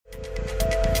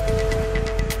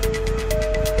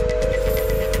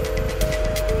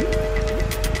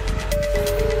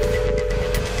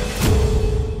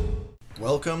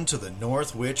Welcome to the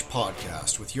North Witch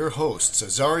Podcast with your hosts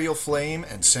Azariel Flame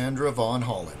and Sandra Von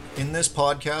Holland. In this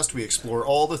podcast, we explore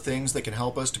all the things that can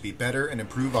help us to be better and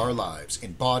improve our lives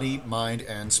in body, mind,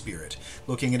 and spirit.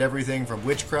 Looking at everything from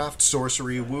witchcraft,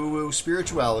 sorcery, woo-woo,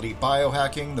 spirituality,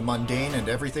 biohacking, the mundane, and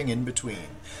everything in between.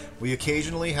 We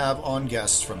occasionally have on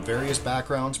guests from various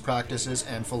backgrounds, practices,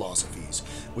 and philosophies.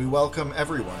 We welcome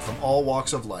everyone from all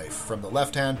walks of life, from the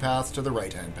left-hand path to the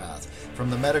right-hand path,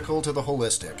 from the medical to the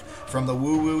holistic, from the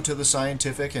woo-woo to the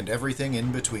scientific, and everything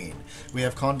in between. We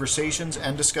have conversations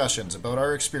and discussions about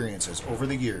our experiences over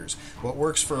the years, what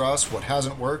works for us, what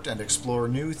hasn't worked, and explore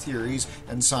new theories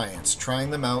and science, trying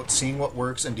them out, seeing what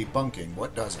works, and debunking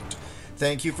what doesn't.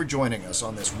 Thank you for joining us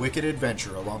on this wicked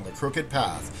adventure along the crooked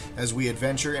path as we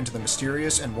adventure into the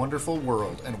mysterious and wonderful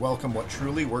world and welcome what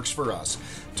truly works for us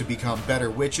to become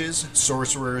better witches,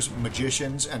 sorcerers,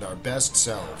 magicians, and our best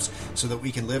selves so that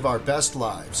we can live our best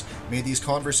lives. May these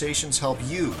conversations help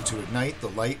you to ignite the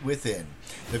light within.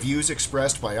 The views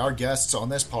expressed by our guests on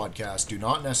this podcast do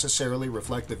not necessarily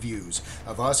reflect the views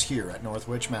of us here at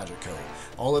Northwich Magic Co.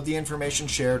 All of the information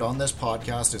shared on this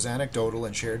podcast is anecdotal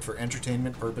and shared for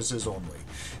entertainment purposes only,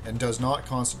 and does not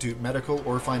constitute medical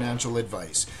or financial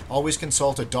advice. Always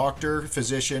consult a doctor,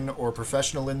 physician, or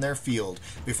professional in their field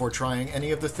before trying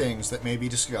any of the things that may be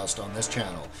discussed on this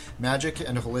channel. Magic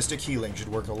and holistic healing should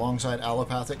work alongside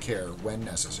allopathic care when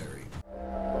necessary.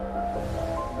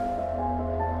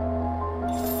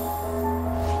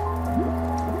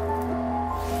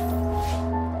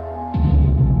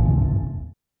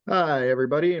 Hi,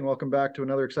 everybody, and welcome back to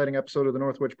another exciting episode of the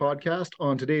Northwich Podcast.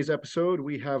 On today's episode,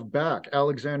 we have back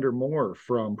Alexander Moor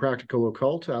from Practical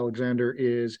Occult. Alexander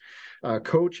is a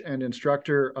coach and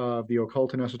instructor of the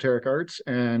occult and esoteric arts,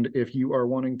 and if you are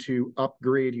wanting to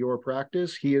upgrade your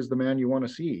practice, he is the man you want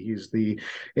to see. He's the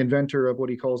inventor of what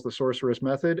he calls the sorceress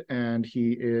method, and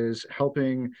he is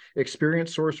helping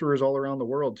experienced sorcerers all around the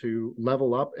world to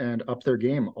level up and up their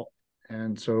game.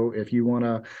 And so if you want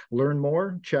to learn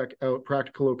more, check out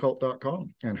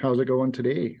practicaloccult.com. And how's it going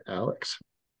today, Alex?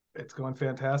 It's going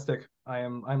fantastic.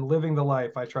 I'm living the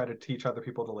life I try to teach other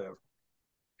people to live.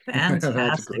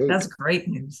 Fantastic. That's great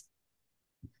news.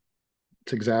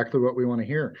 It's exactly what we want to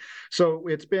hear. So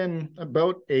it's been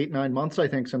about 8-9 months, I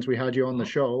think, since we had you on the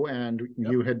show, and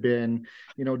you had been,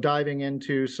 diving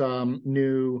into some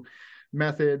new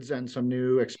methods and some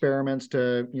new experiments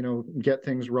to, get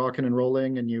things rocking and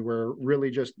rolling. And you were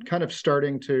really just kind of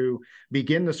starting to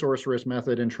begin the sorceress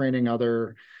method and training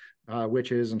other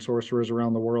witches and sorcerers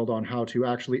around the world on how to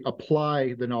actually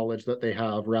apply the knowledge that they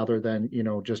have rather than,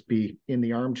 just be in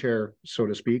the armchair, so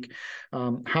to speak.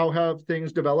 How have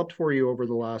things developed for you over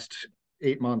the last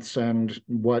 8 months, and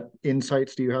what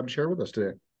insights do you have to share with us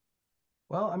today?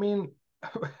 Well, I mean,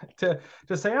 to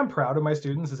say I'm proud of my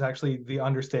students is actually the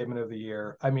understatement of the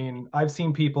year. I mean, I've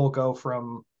seen people go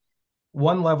from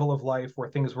one level of life where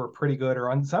things were pretty good,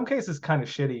 or in some cases kind of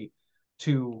shitty,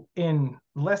 to in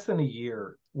less than a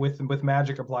year with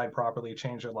magic applied properly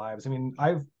change their lives. I mean,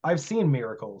 I've seen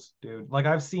miracles, dude. Like,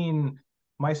 I've seen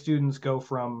my students go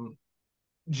from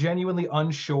genuinely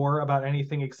unsure about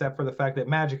anything except for the fact that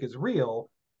magic is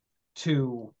real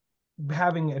to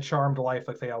having a charmed life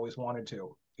like they always wanted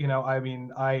to. I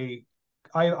mean,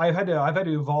 I've had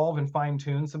to evolve and fine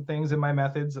tune some things in my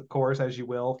methods, of course, as you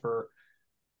will for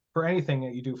anything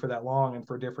that you do for that long and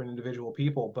for different individual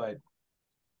people. But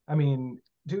I mean,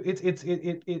 dude, it's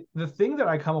the thing that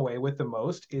I come away with the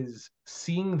most is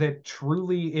seeing that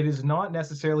truly it is not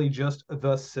necessarily just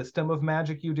the system of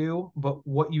magic you do, but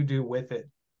what you do with it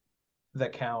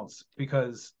that counts.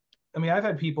 Because I mean, I've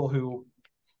had people who,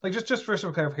 like, just for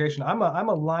some clarification, I'm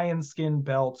a lion skin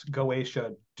belt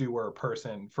Goetia doer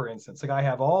person, for instance. Like, I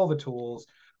have all the tools,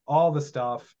 all the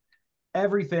stuff,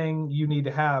 everything you need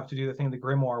to have to do the thing the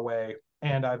grimoire way.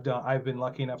 And I've been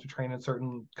lucky enough to train in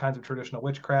certain kinds of traditional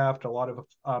witchcraft, a lot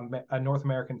of North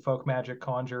American folk magic,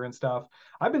 conjure and stuff.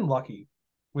 I've been lucky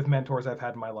with mentors I've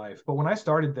had in my life. But when I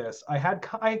started this, I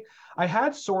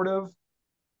had sort of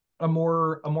a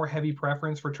more heavy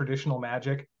preference for traditional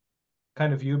magic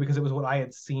kind of view, because it was what I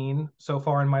had seen so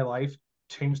far in my life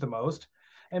change the most.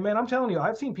 And man, I'm telling you,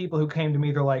 I've seen people who came to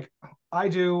me, they're like, I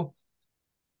do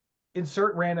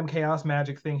insert random chaos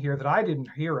magic thing here that I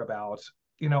didn't hear about.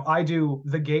 I do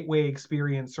the gateway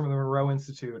experience from the Moreau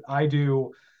Institute. I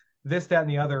do this, that, and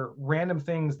the other random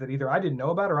things that either I didn't know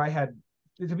about or I had,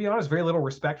 to be honest, very little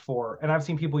respect for. And I've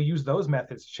seen people use those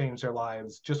methods to change their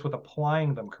lives just with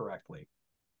applying them correctly.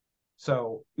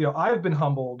 So, I've been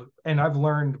humbled, and I've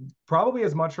learned probably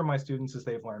as much from my students as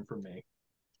they've learned from me.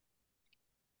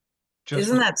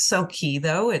 Isn't that so key,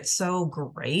 though? It's so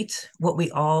great what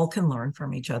we all can learn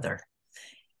from each other.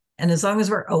 And as long as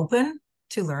we're open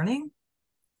to learning,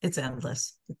 it's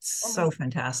endless. It's so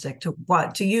fantastic to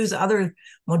use other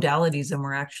modalities than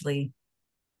we're actually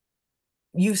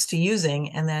used to using,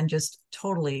 and then just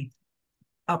totally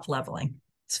up leveling.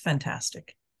 It's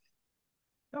fantastic.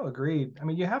 No, agreed. I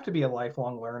mean, you have to be a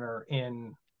lifelong learner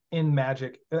in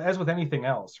magic, as with anything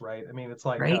else, right? I mean, it's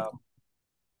like, right?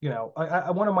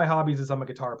 One of my hobbies is I'm a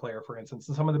guitar player, for instance,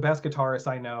 and some of the best guitarists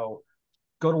I know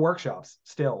go to workshops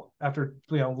still after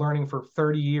learning for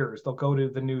 30 years. They'll go to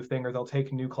the new thing, or they'll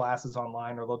take new classes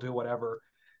online, or they'll do whatever.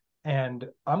 And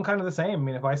I'm kind of the same. I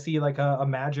mean, if I see like a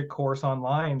magic course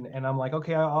online and I'm like,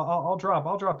 okay, I'll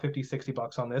drop 50,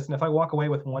 $60 on this, and if I walk away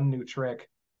with one new trick,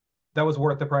 that was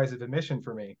worth the price of admission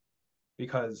for me,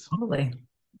 because totally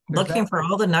looking for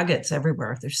all the nuggets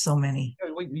everywhere. There's so many.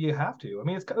 You have to. I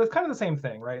mean, it's kind of the same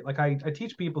thing, right? Like I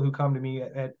teach people who come to me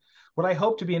at what I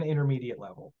hope to be an intermediate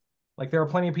level. Like there are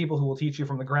plenty of people who will teach you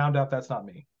from the ground up. That's not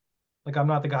me. Like I'm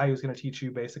not the guy who's going to teach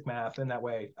you basic math in that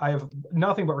way. I have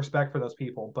nothing but respect for those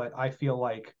people, but I feel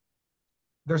like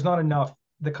there's not enough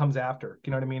that comes after.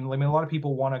 You know what I mean? I mean, a lot of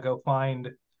people want to go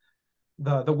find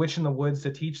the witch in the woods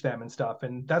to teach them and stuff,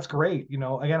 and that's great.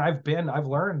 Again, I've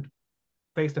learned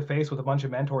face to face with a bunch of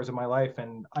mentors in my life,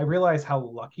 and I realize how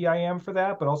lucky I am for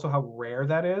that, but also how rare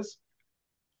that is,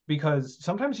 because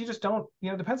sometimes you just don't,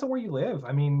 it depends on where you live.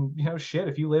 I mean, shit,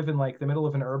 if you live in like the middle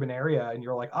of an urban area and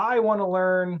you're like, I want to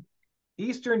learn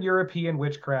Eastern European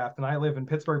witchcraft, and I live in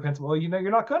Pittsburgh, Pennsylvania, well, you're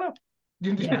not gonna.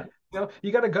 Yeah.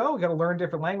 You got to go. You got to learn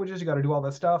different languages. You got to do all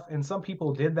that stuff. And some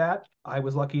people did that. I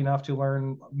was lucky enough to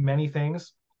learn many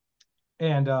things.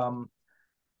 And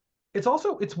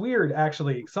it's weird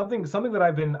actually. Something that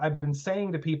I've been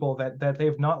saying to people that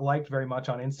they've not liked very much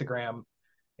on Instagram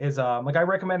is like I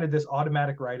recommended this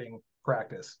automatic writing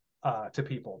practice to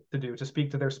people to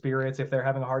speak to their spirits if they're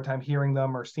having a hard time hearing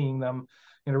them or seeing them,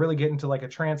 really get into like a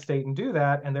trance state and do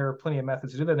that. And there are plenty of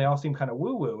methods to do that. And they all seem kind of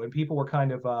woo woo, and people were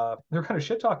they're kind of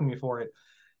shit talking me for it.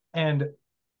 And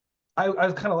I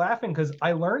was kind of laughing because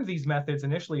I learned these methods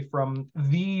initially from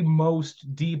the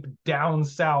most deep down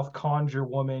south conjure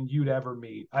woman you'd ever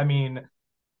meet. I mean,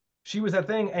 she was that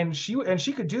thing, and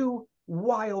she could do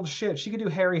wild shit. She could do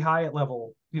Harry Hyatt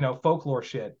level, folklore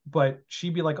shit. But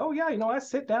she'd be like, "Oh yeah, I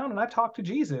sit down and I talk to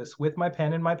Jesus with my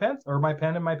pen and my pen, or my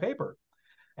pen and my paper."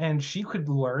 And she could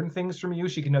learn things from you.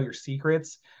 She could know your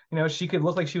secrets. She could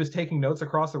look like she was taking notes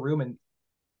across the room, and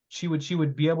she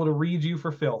would be able to read you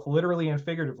for filth, literally and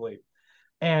figuratively,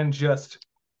 and just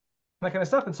that kind of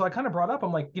stuff. And so I kind of brought up,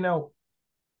 I'm like,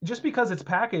 just because it's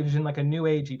packaged in like a new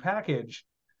agey package,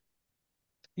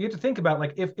 you have to think about,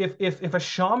 like, if a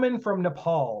shaman from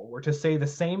Nepal were to say the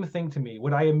same thing to me,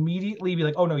 would I immediately be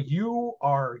like, oh no,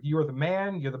 you're the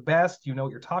man, you're the best, you know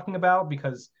what you're talking about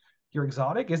because you're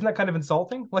exotic? Isn't that kind of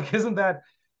insulting? Like, isn't that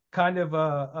kind of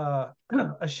a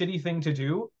shitty thing to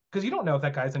do? Because you don't know if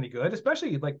that guy's any good,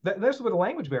 especially like that's where the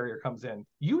language barrier comes in.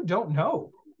 You don't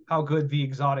know how good the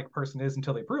exotic person is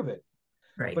until they prove it.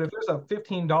 Right. But if there's a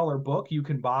 $15 book you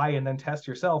can buy and then test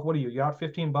yourself, what do you got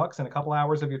 $15 in a couple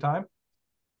hours of your time?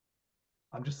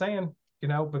 I'm just saying,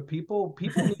 but people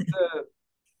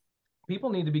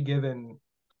need to be given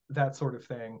that sort of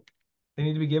thing. They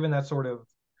need to be given that sort of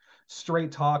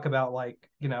straight talk about, like,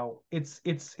 it's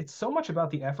so much about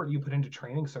the effort you put into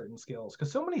training certain skills,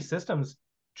 because so many systems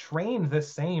train the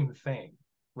same thing,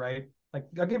 right? Like,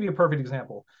 I'll give you a perfect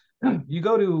example. You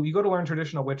go to learn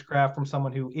traditional witchcraft from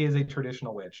someone who is a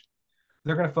traditional witch.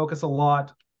 They're going to focus a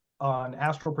lot on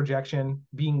astral projection,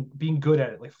 being good at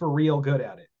it, like for real good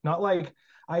at it. Not like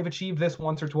I've achieved this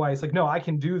once or twice. Like, no, I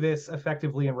can do this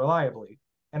effectively and reliably,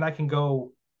 and I can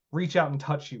go reach out and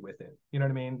touch you with it. You know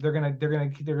what I mean? They're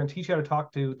gonna teach you how to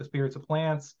talk to the spirits of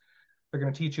plants. They're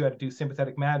gonna teach you how to do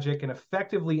sympathetic magic and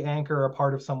effectively anchor a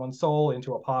part of someone's soul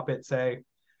into a poppet. Say,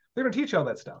 they're gonna teach you all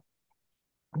that stuff.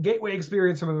 Gateway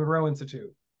experience from the Monroe Institute,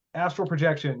 astral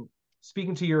projection,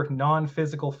 speaking to your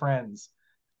non-physical friends,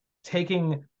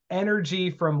 taking energy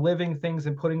from living things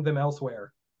and putting them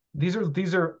elsewhere. These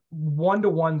are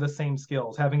one-to-one the same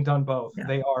skills. Having done both, yeah,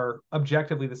 they are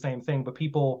objectively the same thing, but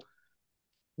people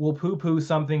will poo-poo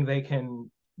something they can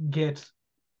get,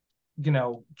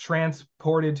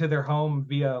 transported to their home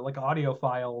via like audio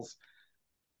files.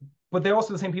 But they're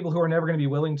also the same people who are never going to be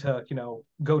willing to,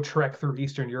 go trek through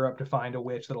Eastern Europe to find a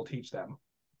witch that'll teach them.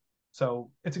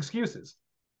 So it's excuses.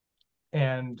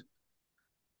 And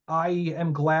I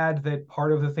am glad that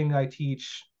part of the thing I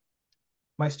teach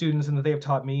my students and that they have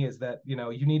taught me is that,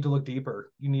 you need to look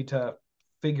deeper. You need to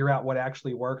figure out what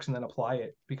actually works and then apply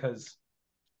it, because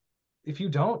if you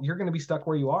don't, you're going to be stuck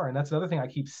where you are. And that's another thing I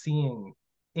keep seeing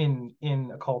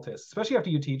in occultists, especially after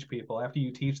you teach people, after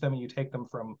you teach them and you take them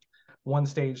from one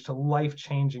stage to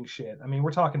life-changing shit. I mean,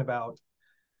 we're talking about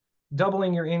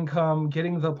doubling your income,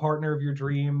 getting the partner of your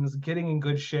dreams, getting in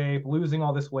good shape, losing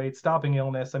all this weight, stopping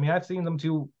illness. I mean, I've seen them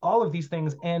do all of these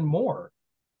things and more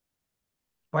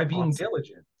by being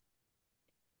diligent.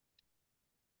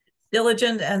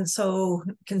 Diligent and so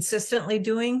consistently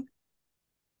doing.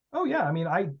 Oh yeah, I mean,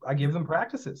 I give them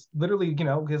practices. Literally, you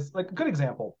know, because like a good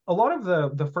example, a lot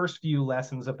of the first few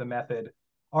lessons of the method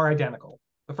are identical.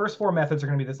 The first 4 methods are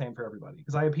going to be the same for everybody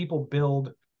because I have people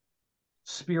build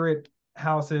spirit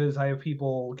houses. I have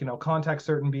people, you know, contact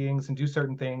certain beings and do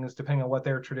certain things depending on what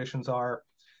their traditions are.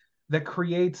 That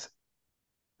creates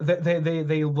that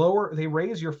they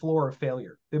raise your floor of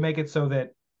failure. They make it so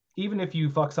that even if you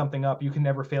fuck something up, you can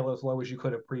never fail as low as you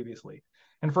could have previously.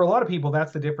 And for a lot of people,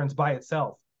 that's the difference by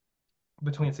itself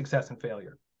between success and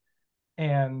failure.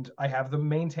 And I have them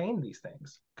maintain these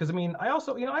things because I mean, I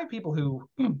also, you know, I have people who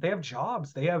they have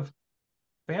jobs, they have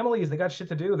families, they got shit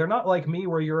to do. They're not like me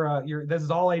where you're this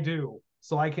is all I do.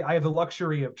 So I have the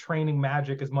luxury of training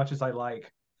magic as much as I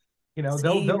like. You know,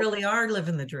 they'll you really are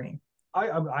living the dream.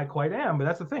 I quite am, but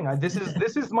that's the thing. This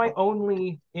is my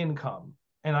only income,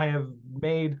 and I have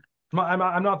made.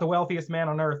 I'm not the wealthiest man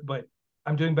on earth, but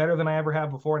I'm doing better than I ever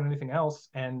have before in anything else.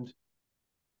 And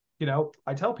you know,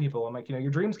 I tell people, I'm like, you know,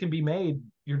 your dreams can be made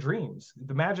your dreams.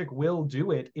 The magic will do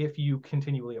it if you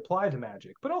continually apply the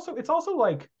magic. But also, it's also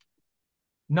like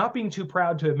not being too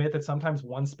proud to admit that sometimes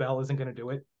one spell isn't going to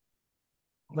do it.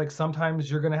 Like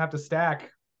sometimes you're going to have to stack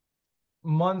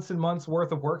months and months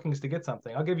worth of workings to get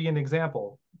something. I'll give you an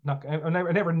example. I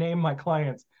never name my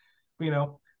clients, but, you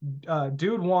know,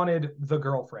 dude wanted the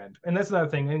girlfriend. And that's another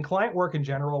thing. In client work in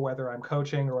general, whether I'm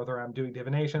coaching or whether I'm doing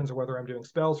divinations or whether I'm doing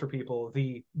spells for people,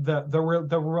 the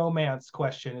romance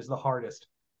question is the hardest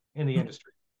in the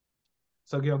industry.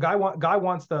 So, you know, guy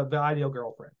wants the ideal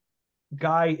girlfriend.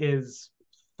 Guy is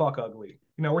fuck ugly.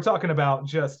 You know, we're talking about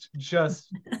just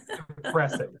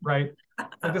depressing, right?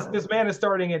 Like this man is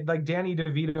starting at like Danny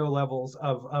DeVito levels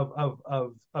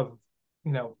of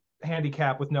you know,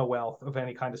 handicap with no wealth of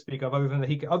any kind to speak of, other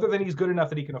than he's good enough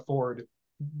that he can afford,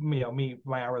 you know,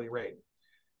 my hourly rate.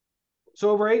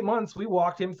 So over 8 months, we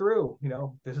walked him through, you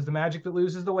know, this is the magic that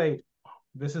loses the weight.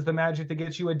 This is the magic that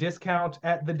gets you a discount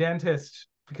at the dentist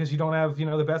because you don't have, you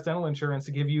know, the best dental insurance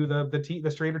to give you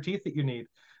the straighter teeth that you need.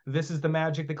 This is the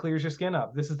magic that clears your skin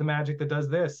up. This is the magic that does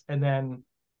this. And then,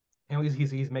 you know,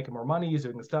 he's making more money. He's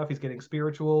doing the stuff. He's getting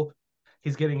spiritual.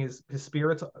 He's getting his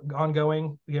spirits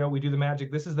ongoing. You know, we do the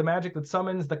magic. This is the magic that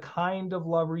summons the kind of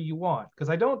lover you want. Because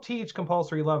I don't teach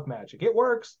compulsory love magic. It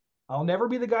works. I'll never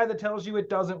be the guy that tells you it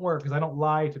doesn't work because I don't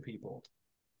lie to people.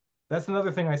 That's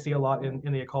another thing I see a lot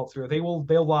in the occult sphere.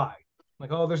 They'll lie.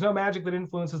 Like, oh, there's no magic that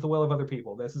influences the will of other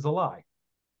people. This is a lie.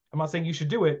 I'm not saying you should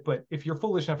do it, but if you're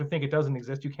foolish enough to think it doesn't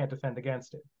exist, you can't defend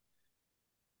against it.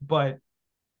 But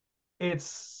it's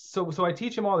so I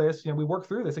teach him all this. You know, we work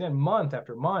through this again month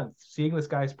after month, seeing this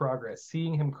guy's progress,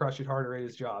 seeing him crush it harder at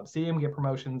his job, seeing him get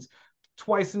promotions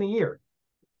twice in a year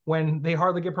when they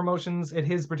hardly get promotions at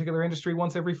his particular industry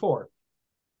once every 4.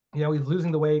 You know, he's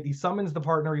losing the weight. He summons the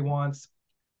partner he wants,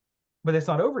 but it's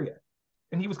not over yet.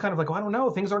 And he was kind of like, oh, I don't know.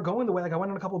 Things aren't going the way. Like I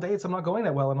went on a couple of dates. I'm not going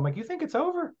that well. And I'm like, you think it's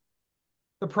over?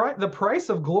 The price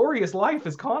of glorious life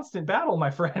is constant battle, my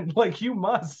friend. Like you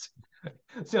must.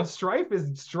 So strife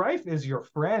is your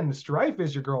friend. Strife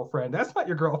is your girlfriend. That's not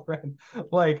your girlfriend.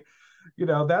 Like, you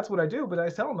know, that's what I do. But I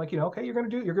tell them, like, you know, okay, you're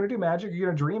gonna do magic. You're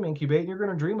gonna dream incubate, and you're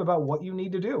gonna dream about what you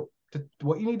need to do,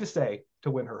 what you need to say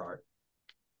to win her heart,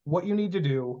 what you need to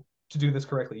do this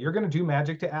correctly. You're gonna do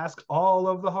magic to ask all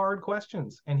of the hard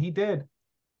questions, and he did.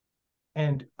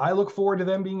 And I look forward to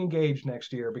them being engaged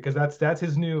next year because that's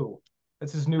his new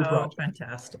project.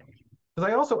 Fantastic.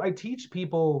 Because I teach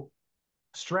people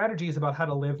strategies about how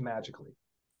to live magically.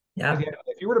 Yeah.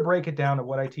 If you were to break it down of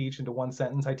what I teach into one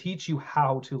sentence, I teach you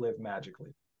how to live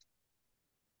magically.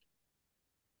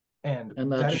 And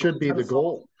that should be the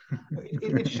goal.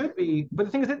 It should be, but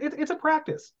the thing is, it's a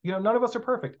practice. You know, none of us are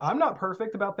perfect. I'm not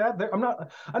perfect about that.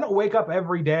 I don't wake up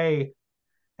every day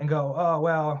and go, oh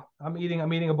well, I'm eating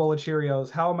a bowl of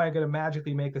Cheerios. How am I going to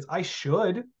magically make this? I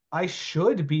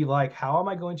should be like, how am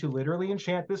I going to literally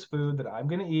enchant this food that I'm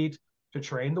going to eat to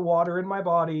train the water in my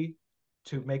body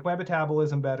to make my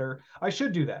metabolism better? I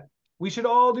should do that. We should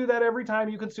all do that every time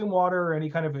you consume water or any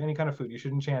kind of food. You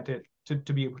should enchant it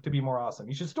to be more awesome.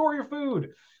 You should store your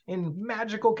food in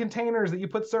magical containers that you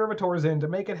put servitors in to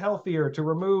make it healthier, to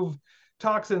remove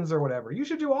toxins or whatever. You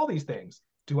should do all these things.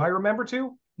 Do I remember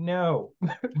to? No.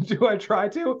 Do I try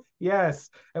to? Yes.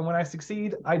 And when I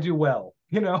succeed, I do well.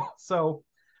 You know. So,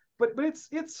 but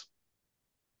it's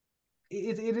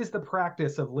it is the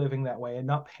practice of living that way and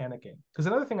not panicking. Because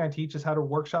another thing I teach is how to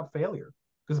workshop failure.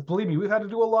 Because believe me, we've had to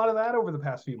do a lot of that over the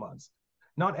past few months.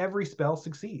 Not every spell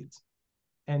succeeds.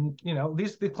 And, you know,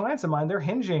 the clients of mine, they're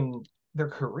hinging their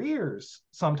careers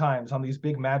sometimes on these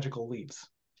big magical leaps.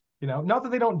 You know, not that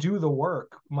they don't do the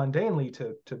work mundanely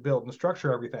to build and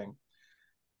structure everything,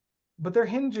 but they're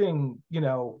hinging, you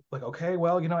know, like, okay,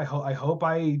 well, you know, I hope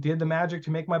I did the magic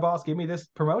to make my boss give me this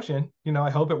promotion. You know,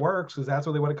 I hope it works, because that's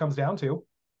really what it comes down to.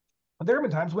 But there have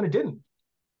been times when it didn't.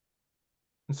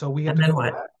 And so we have to go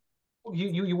back.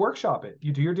 You workshop it.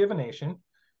 You do your divination.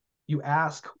 You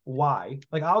ask why.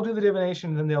 Like, I'll do the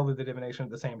divination and then they'll do the divination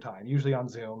at the same time, usually on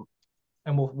Zoom.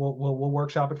 And we'll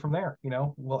workshop it from there. You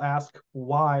know, we'll ask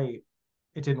why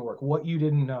it didn't work, what you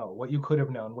didn't know, what you could have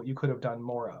known, what you could have done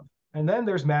more of. And then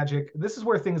there's magic. This is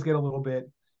where things get a little bit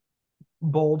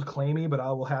bold, claimy, but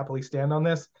I will happily stand on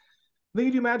this. Then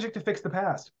you do magic to fix the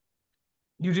past.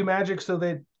 You do magic so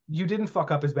that you didn't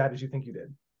fuck up as bad as you think you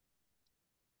did.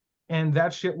 And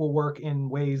that shit will work in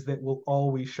ways that will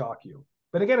always shock you.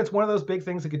 But again, it's one of those big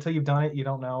things that until you've done it, you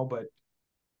don't know. But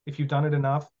if you've done it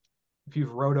enough, if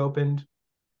you've road opened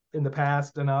in the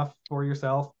past enough for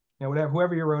yourself, you know,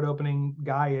 whoever your road opening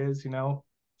guy is, you know,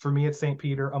 for me, it's St.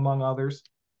 Peter, among others.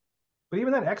 But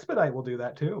even that expedite will do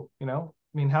that too, you know?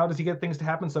 I mean, how does he get things to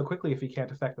happen so quickly if he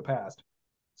can't affect the past?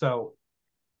 So,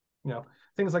 you know,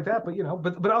 things like that. But, you know,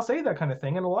 but I'll say that kind of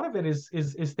thing. And a lot of it is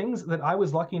things that I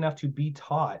was lucky enough to be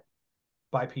taught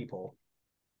by people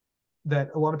that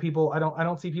a lot of people, I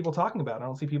don't see people talking about. I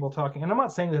don't see people talking. And I'm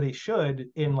not saying that they should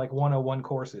in like 101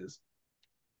 courses,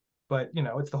 but, you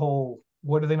know, it's the whole,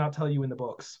 what do they not tell you in the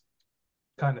books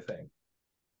kind of thing.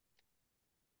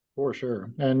 For sure.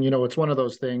 And, you know, it's one of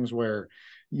those things where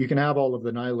you can have all of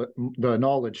the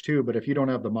knowledge too, but if you don't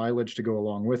have the mileage to go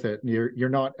along with it, you're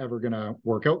not ever going to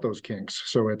work out those kinks.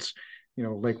 So it's, you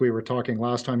know, like we were talking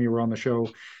last time you were on the show,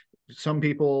 some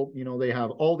people, you know, they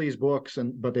have all these books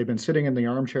but they've been sitting in the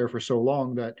armchair for so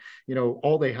long that, you know,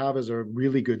 all they have is a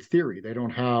really good theory. They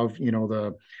don't have, you know,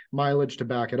 the mileage to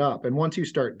back it up. And once you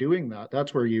start doing that,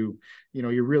 that's where you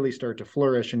really start to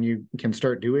flourish and you can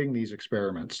start doing these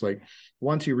experiments. Like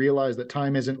once you realize that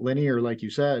time isn't linear, like you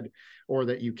said, or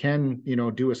that you can, you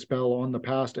know, do a spell on the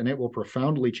past and it will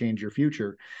profoundly change your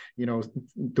future, you know,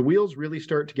 the wheels really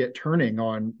start to get turning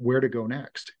on where to go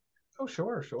next. Oh,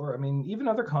 sure. I mean, even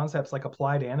other concepts like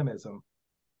applied animism,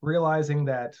 realizing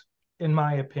that, in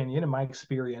my opinion, in my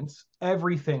experience,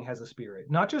 everything has a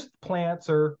spirit, not just plants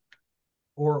or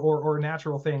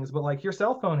natural things, but like your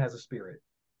cell phone has a spirit,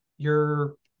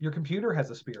 your computer has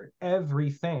a spirit,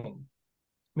 everything.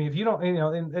 I mean, if you don't, you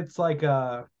know, and it's like, you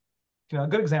know, a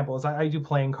good example is I do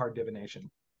playing card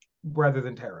divination rather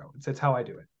than tarot. It's how I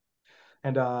do it.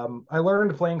 And I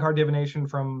learned playing card divination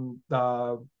from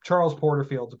Charles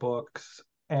Porterfield's books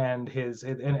and his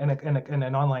in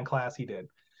an online class he did.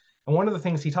 And one of the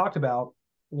things he talked about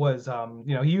was,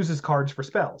 you know, he uses cards for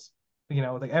spells. You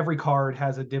know, like every card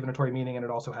has a divinatory meaning and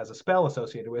it also has a spell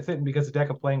associated with it. And because a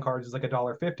deck of playing cards is like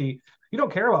 $1.50, you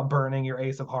don't care about burning your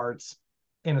Ace of Hearts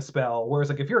in a spell. Whereas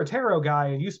like if you're a tarot guy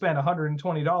and you spend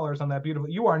 $120 on that beautiful,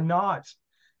 you are not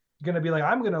going to be like,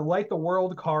 I'm going to light the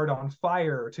world card on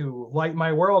fire to light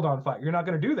my world on fire. You're not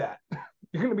going to do that.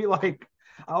 You're going to be like,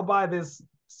 I'll buy this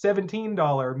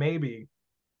 $17 maybe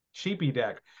sheepy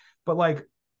deck. But like,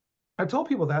 I've told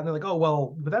people that and they're like, oh,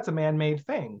 well, but that's a man-made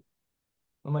thing.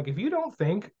 I'm like, if you don't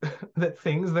think that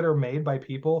things that are made by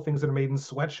people, things that are made in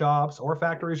sweatshops or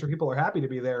factories where people are happy to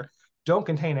be there, don't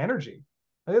contain energy.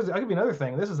 I'll give you another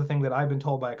thing. This is the thing that I've been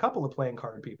told by a couple of playing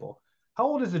card people. How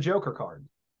old is the Joker card?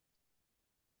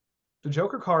 The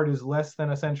Joker card is less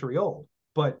than a century old,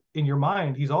 but in your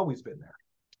mind, he's always been there.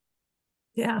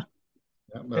 Yeah.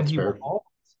 And he will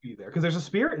always be there because there's a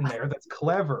spirit in there that's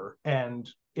clever. And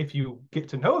if you get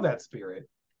to know that spirit,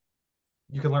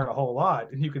 you can learn a whole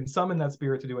lot and you can summon that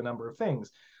spirit to do a number of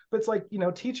things. But it's like, you know,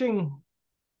 teaching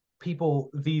people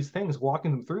these things,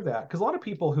 walking them through that. Because a lot of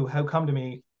people who have come to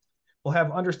me will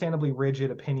have understandably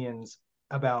rigid opinions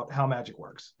about how magic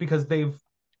works because they've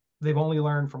only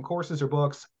learned from courses or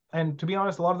books. And to be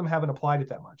honest, a lot of them haven't applied it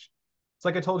that much. It's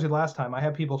like I told you last time, I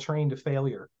have people trained to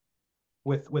failure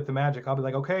with the magic. I'll be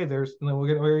like, okay,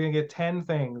 we're gonna get 10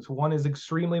 things. One is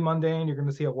extremely mundane. You're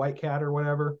gonna see a white cat or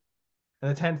whatever.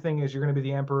 And the 10th thing is you're gonna be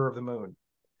the emperor of the moon.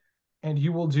 And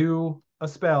you will do a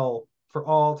spell for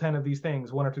all 10 of these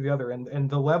things, one after the other. And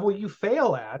the level you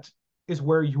fail at is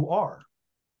where you are.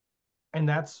 And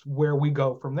that's where we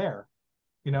go from there.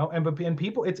 You know, and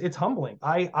people, it's humbling.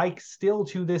 I still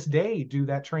to this day do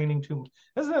that training too.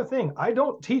 That's another thing. I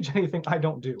don't teach anything I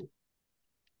don't do.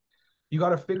 You got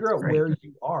to figure That's out great. where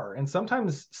you are. And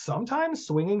sometimes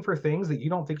swinging for things that you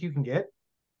don't think you can get,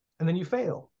 and then you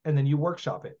fail, and then you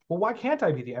workshop it. Well, why can't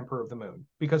I be the emperor of the moon?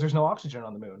 Because there's no oxygen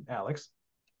on the moon, Alex.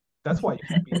 That's why you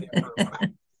can't be the emperor of the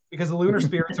moon. Because the lunar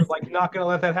spirits are like, not going to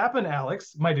let that happen,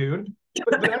 Alex, my dude.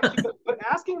 But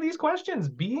asking these questions,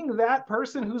 being that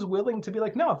person who's willing to be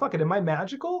like, no, fuck it. Am I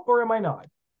magical or am I not?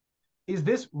 Is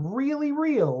this really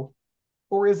real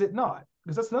or is it not?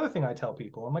 Because that's another thing I tell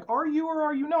people. I'm like, are you or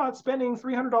are you not spending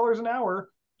 $300 an hour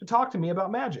to talk to me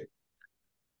about magic?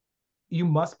 You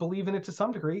must believe in it to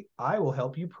some degree. I will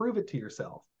help you prove it to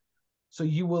yourself. So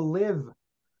you will live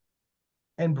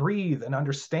and breathe and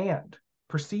understand,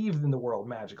 perceive in the world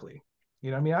magically.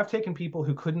 You know what I mean? I've taken people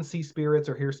who couldn't see spirits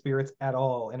or hear spirits at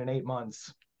all, and in 8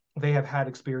 months, they have had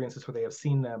experiences where they have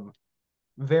seen them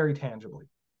very tangibly.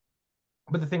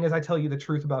 But the thing is, I tell you the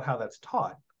truth about how that's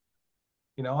taught.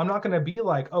 You know, I'm not going to be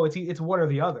like, oh, it's one or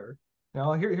the other. You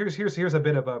know, here's a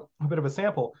bit of a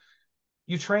sample.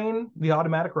 You train the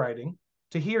automatic writing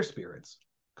to hear spirits,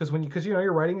 because you know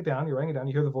you're writing it down, you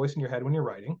hear the voice in your head when you're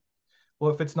writing.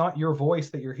 Well, if it's not your voice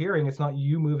that you're hearing, it's not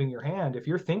you moving your hand. If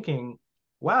you're thinking,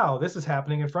 wow, this is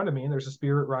happening in front of me and there's a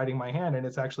spirit riding my hand and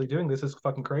it's actually doing this, is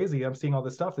fucking crazy. I'm seeing all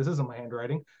this stuff. This isn't my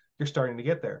handwriting. You're starting to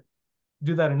get there.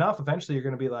 Do that enough, eventually you're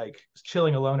going to be like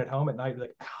chilling alone at home at night,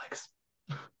 like, Alex.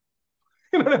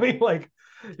 You know what I mean? Like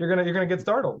you're gonna get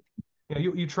startled. You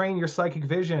know, you train your psychic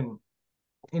vision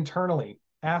internally,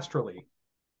 astrally,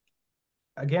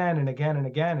 again and again and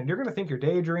again, and you're gonna think you're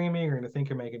daydreaming, you're gonna think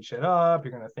you're making shit up,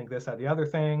 you're gonna think this, that, the other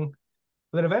thing.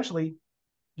 But then eventually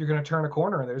you're gonna turn a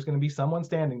corner and there's gonna be someone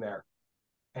standing there.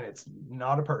 And it's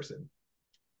not a person.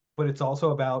 But it's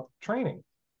also about training.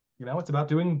 You know, it's about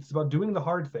doing the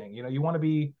hard thing. You know, you want to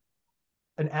be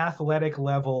an athletic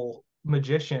level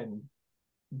magician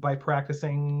by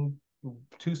practicing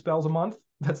 2 spells a month.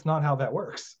 That's not how that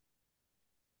works.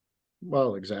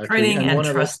 Well, exactly. Training and one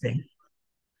trusting.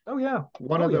 Oh yeah.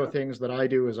 One of the things that I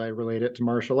do is I relate it to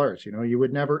martial arts. You know, you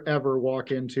would never ever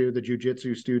walk into the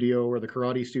jujitsu studio or the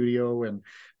karate studio and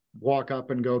walk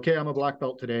up and go, okay, I'm a black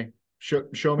belt today.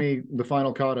 Show me the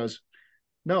final katas.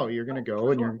 No, you're going to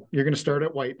go and you're going to start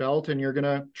at white belt and you're going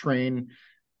to train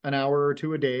an hour or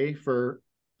two a day for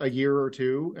a year or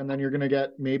two, and then you're going to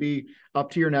get maybe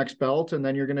up to your next belt, and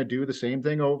then you're going to do the same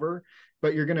thing over,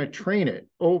 but you're going to train it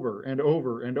over and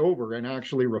over and over and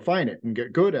actually refine it and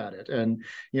get good at it. And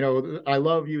you know, I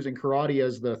love using karate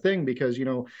as the thing because, you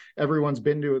know, everyone's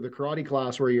been to the karate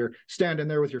class where you're standing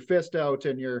there with your fist out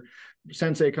and your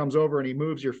sensei comes over and he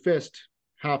moves your fist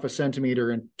half a centimeter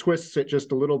and twists it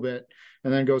just a little bit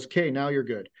and then goes, okay, now you're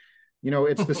good. You know,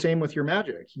 it's the same with your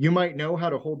magic. You might know how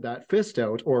to hold that fist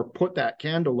out or put that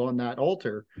candle on that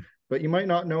altar, but you might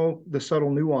not know the subtle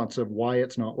nuance of why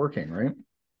it's not working, right?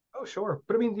 Oh, sure.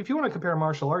 But I mean, if you want to compare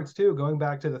martial arts too, going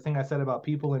back to the thing I said about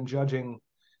people and judging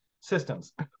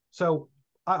systems. So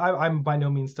I'm by no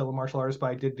means still a martial artist,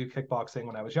 but I did do kickboxing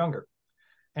when I was younger.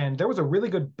 And there was a really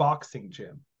good boxing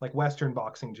gym, like Western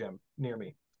boxing gym near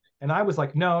me. And I was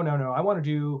like, no, I want to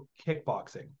do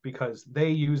kickboxing because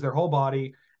they use their whole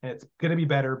body and it's going to be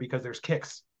better because there's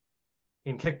kicks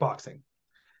in kickboxing.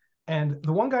 And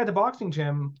the one guy at the boxing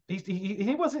gym,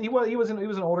 he was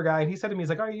an older guy, and he said to me, he's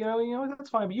like, all right, you know, that's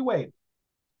fine, but you wait.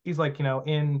 He's like, you know,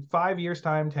 in 5 years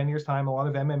time, 10 years time, a lot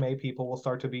of MMA people will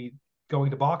start to be going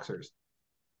to boxers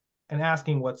and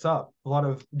asking what's up. A lot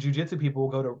of jiu-jitsu people will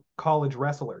go to college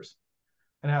wrestlers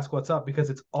and ask what's up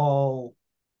because it's all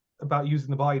about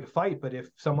using the body to fight. But if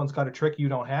someone's got a trick you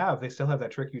don't have, they still have that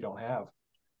trick you don't have.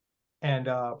 And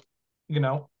you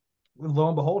know, lo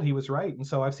and behold, he was right. And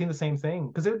so I've seen the same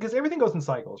thing because everything goes in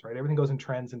cycles, right? Everything goes in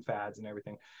trends and fads and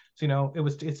everything. So, you know,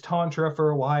 it's tantra for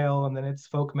a while, and then it's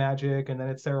folk magic, and then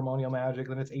it's ceremonial magic,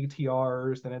 then it's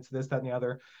ATRs, then it's this, that, and the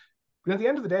other. But at the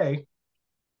end of the day,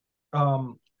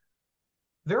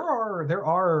 there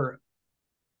are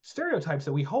stereotypes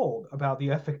that we hold about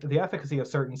the efficacy of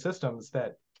certain systems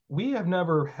that we've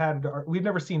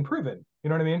never seen proven. You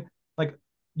know what I mean? Like,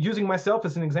 using myself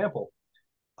as an example,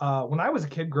 when I was a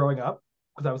kid growing up,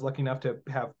 because I was lucky enough to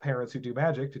have parents who do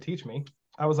magic to teach me,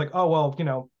 I was like, oh well, you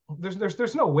know, there's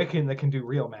no Wiccan that can do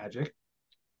real magic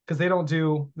because they don't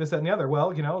do this, that, and the other.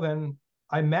 Well, you know, then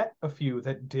I met a few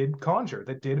that did conjure,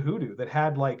 that did hoodoo, that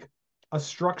had like a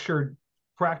structured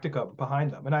practicum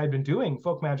behind them, and I had been doing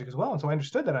folk magic as well, and so I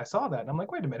understood that. I saw that, and I'm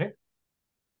like, wait a minute,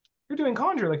 you're doing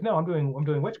conjure? Like, no, I'm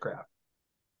doing witchcraft.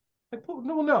 Like, well,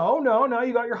 no,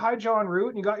 you got your high John root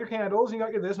and you got your candles and you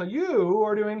got your this. No, you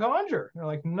are doing conjure. And they're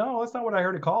like, no, that's not what I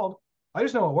heard it called. I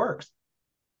just know it works.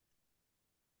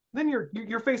 Then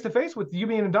you're face to face with you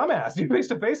being a dumbass. You're face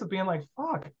to face with being like,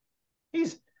 fuck,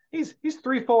 he's these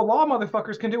threefold law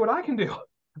motherfuckers can do what I can do.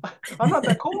 I'm not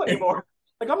that cool anymore.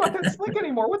 Like, I'm not that slick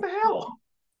anymore. What the hell?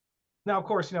 Now, of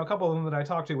course, a couple of them that I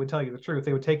talked to would tell you the truth.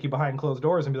 They would take you behind closed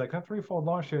doors and be like, that threefold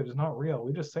law shit is not real.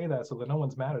 We just say that so that no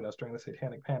one's mad at us during the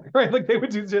satanic panic, right? Like, they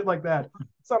would do shit like that.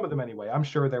 Some of them anyway. I'm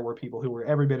sure there were people who were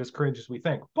every bit as cringe as we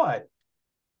think. But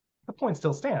the point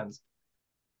still stands.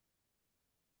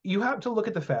 You have to look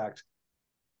at the fact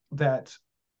that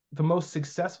the most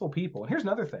successful people, and here's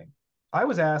another thing. I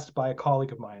was asked by a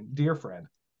colleague of mine, dear friend,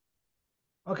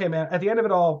 okay, man, at the end of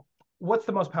it all, what's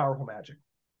the most powerful magic?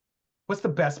 What's the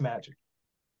best magic?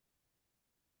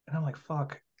 And I'm like,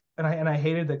 fuck. And I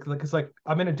hated that because like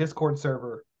I'm in a Discord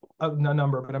server, no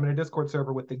number, but I'm in a Discord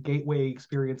server with the Gateway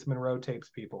Experience Monroe tapes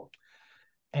people.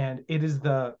 And it is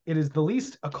the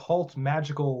least occult,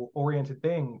 magical oriented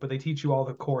thing, but they teach you all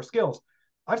the core skills.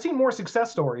 I've seen more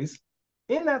success stories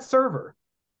in that server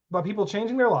about people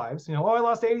changing their lives. Oh, I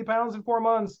lost 80 pounds in 4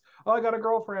 months. Oh, I got a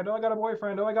girlfriend. Oh, I got a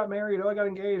boyfriend. Oh, I got married. Oh, I got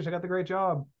engaged. I got the great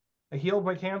job. I healed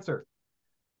my cancer.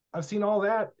 I've seen all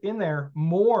that in there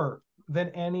more than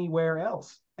anywhere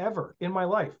else ever in my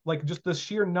life. Like, just the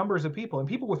sheer numbers of people, and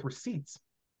people with receipts,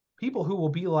 people who will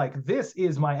be like, this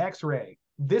is my x-ray.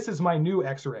 This is my new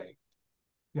x-ray.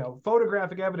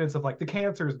 Photographic evidence of like the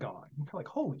cancer is gone. You're like,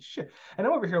 holy shit. And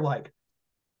I'm over here like,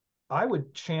 I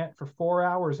would chant for 4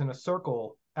 hours in a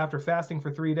circle after fasting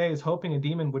for 3 days, hoping a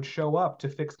demon would show up to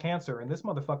fix cancer. And this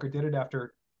motherfucker did it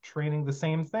after training the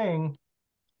same thing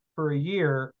for a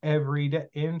year every day.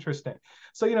 Interesting.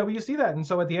 So, you see that. And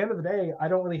so at the end of the day, I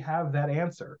don't really have that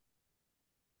answer.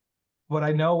 But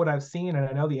I know what I've seen, and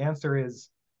I know the answer is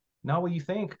not what you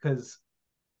think, because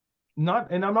and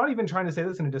I'm not even trying to say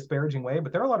this in a disparaging way,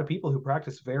 but there are a lot of people who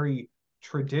practice very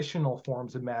traditional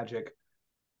forms of magic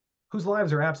whose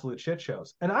lives are absolute shit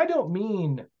shows. And I don't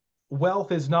mean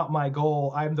wealth is not my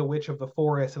goal. I'm the witch of the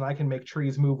forest and I can make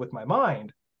trees move with my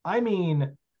mind. I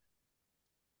mean,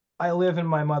 I live in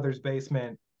my mother's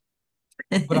basement,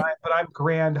 but I'm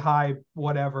grand high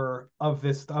whatever of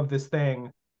this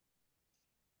thing,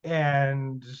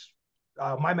 and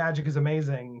my magic is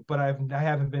amazing. But I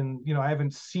haven't been, I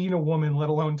haven't seen a woman, let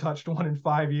alone touched one in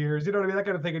 5 years. You know what I mean? That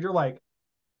kind of thing. And you're like,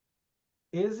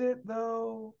 is it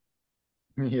though?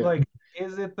 Yeah. Like,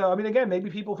 is it though? I mean, again,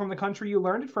 maybe people from the country you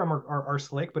learned it from are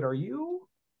slick, but are you?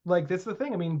 Like, that's the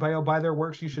thing. I mean, by their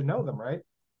works, you should know them, right?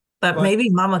 But maybe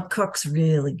Mama cooks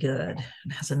really good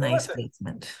and has a nice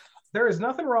basement. There is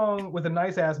nothing wrong with a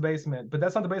nice ass basement, but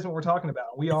that's not the basement we're talking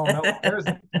about. We all know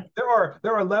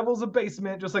there are levels of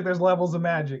basement, just like there's levels of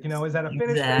magic. Is that a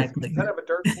finished basement? Does that have a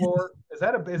dirt floor? Is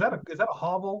that a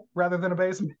hovel rather than a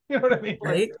basement? You know what I mean?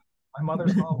 Right. Like, my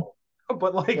mother's hovel.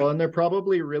 But like, well, and they're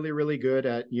probably really, really good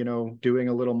at, doing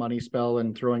a little money spell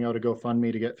and throwing out a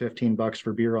GoFundMe to get $15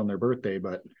 for beer on their birthday,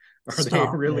 but are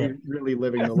they really, really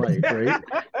living the life, right?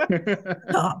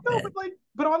 No,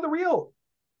 but on the real,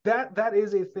 that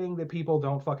is a thing that people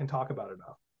don't fucking talk about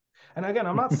enough. And again,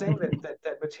 I'm not saying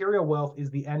that material wealth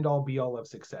is the end all be all of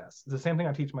success. It's the same thing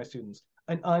I teach my students.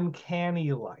 An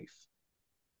uncanny life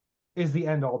is the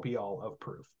end all be all of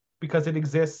proof, because it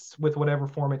exists with whatever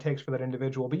form it takes for that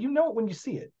individual. But you know it when you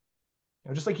see it.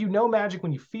 Just like magic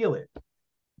when you feel it.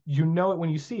 You know it when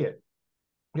you see it.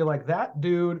 You're like, that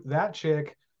dude, that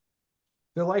chick,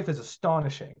 their life is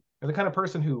astonishing. They're the kind of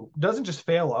person who doesn't just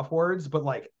fail upwards, but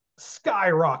like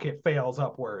skyrocket fails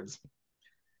upwards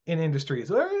in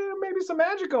industries. Maybe some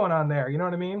magic going on there. You know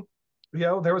what I mean?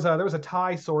 There was a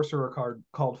Thai sorcerer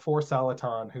called For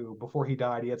Salaton, who before he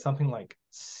died, he had something like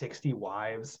 60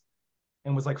 wives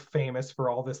and was like famous for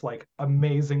all this like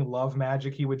amazing love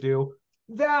magic he would do.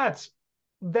 That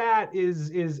is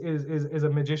a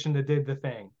magician that did the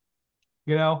thing.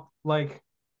 Like,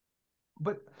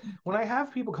 but when I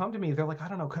have people come to me, they're like, I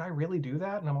don't know, could I really do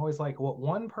that? And I'm always like, what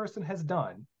one person has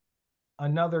done,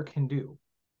 another can do.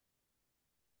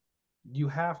 You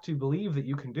have to believe that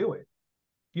you can do it.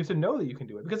 You have to know that you can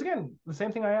do it. Because again, the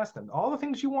same thing I asked them, all the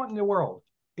things you want in the world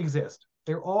exist.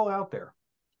 They're all out there.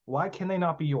 Why can they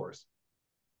not be yours?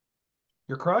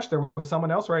 You're crushed. They're with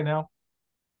someone else right now.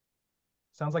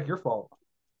 Sounds like your fault.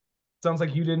 Sounds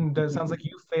like you didn't. Sounds like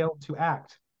you failed to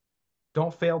act.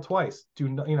 Don't fail twice. Do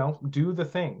the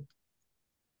thing.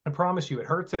 I promise you, it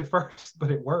hurts at first,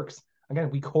 but it works. Again,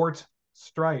 we court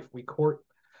strife. We court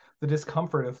the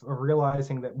discomfort of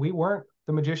realizing that we weren't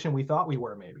the magician we thought we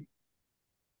were, maybe.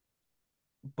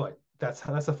 But that's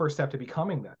the first step to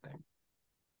becoming that thing.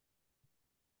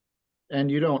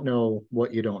 And you don't know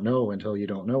what you don't know until you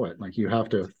don't know it. Like, you have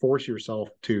to force yourself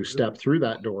to step through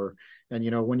that door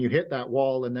And, when you hit that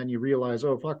wall and then you realize,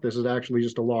 oh, fuck, this is actually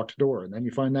just a locked door. And then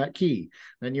you find that key,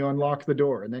 then you unlock the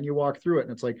door and then you walk through it.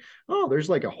 And it's like, oh, there's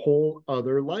like a whole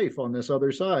other life on this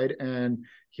other side. And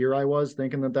here I was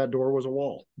thinking that door was a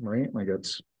wall, right? Like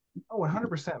it's. Oh,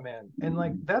 100%, man. And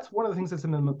like, that's one of the things that's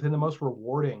been the most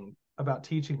rewarding about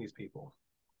teaching these people.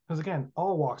 Because again,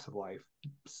 all walks of life,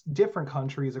 different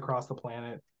countries across the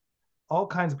planet, all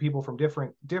kinds of people from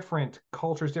different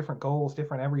cultures, different goals,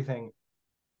 different everything,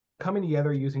 coming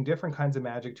together using different kinds of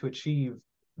magic to achieve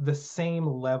the same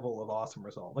level of awesome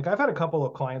result. Like I've had a couple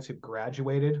of clients who've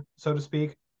graduated, so to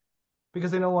speak,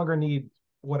 because they no longer need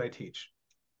what I teach.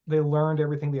 They learned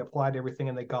everything, they applied everything,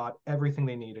 and they got everything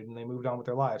they needed, and they moved on with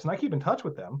their lives. And I keep in touch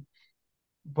with them,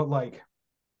 but like,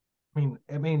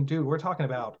 dude, we're talking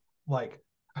about like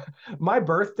my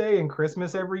birthday and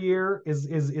Christmas every year is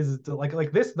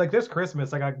like this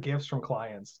Christmas I got gifts from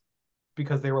clients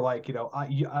because they were like,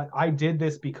 I did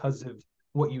this because of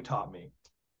what you taught me.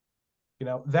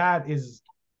 That is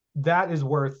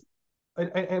worth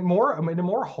and more, in a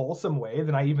more wholesome way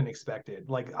than I even expected.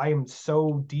 Like I am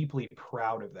so deeply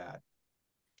proud of that.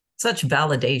 Such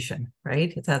validation,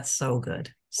 right? That's so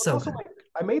good. So also, like,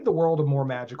 I made the world a more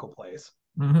magical place.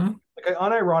 Mm-hmm. Like I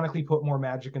unironically put more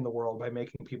magic in the world by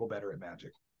making people better at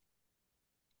magic.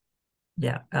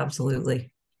 Yeah,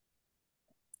 absolutely.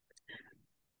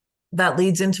 That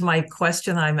leads into my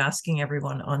question I'm asking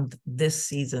everyone on this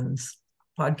season's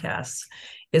podcasts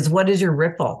is what is your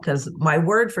ripple? Because my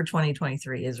word for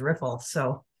 2023 is ripple.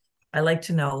 So I like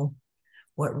to know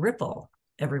what ripple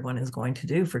everyone is going to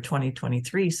do for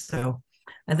 2023. So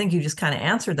I think you just kind of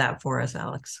answered that for us,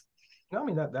 Alex. No, I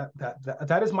mean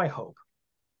that is my hope.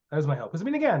 That is my hope. Because I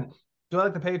mean, again, do I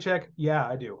like the paycheck? Yeah,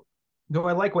 I do. Do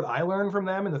I like what I learned from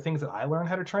them and the things that I learned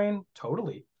how to train?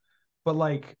 Totally. But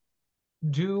like,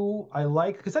 do I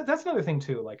like, because that's another thing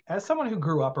too. Like, as someone who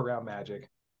grew up around magic,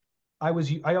 I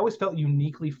always felt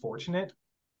uniquely fortunate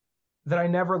that I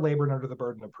never labored under the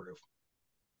burden of proof.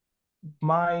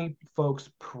 My folks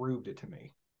proved it to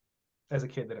me as a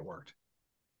kid that it worked.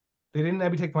 They didn't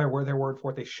let me take their word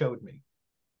for it. They showed me.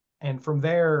 And from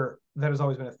there, that has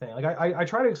always been a thing. Like I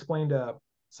try to explain to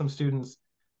some students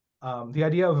the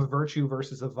idea of a virtue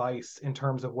versus a vice in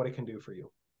terms of what it can do for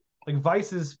you. Like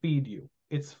vices feed you.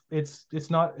 It's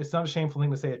not a shameful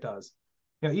thing to say it does.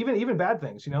 Even bad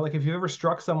things. Like if you've ever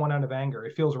struck someone out of anger,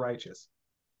 it feels righteous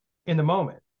in the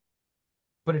moment,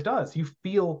 but it does. You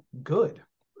feel good.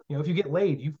 If you get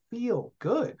laid, you feel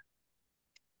good.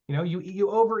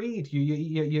 You overeat,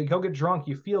 you go get drunk,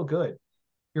 you feel good.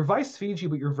 Your vice feeds you,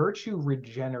 but your virtue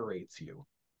regenerates you.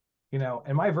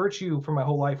 And my virtue for my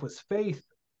whole life was faith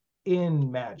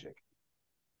in magic,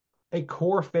 a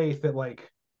core faith that like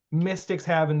mystics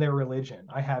have in their religion,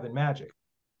 I have in magic.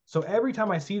 So every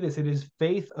time I see this, it is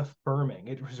faith affirming.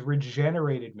 It has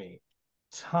regenerated me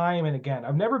time and again.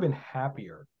 I've never been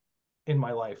happier in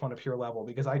my life on a pure level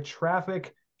because I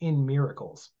traffic in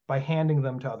miracles by handing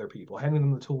them to other people, handing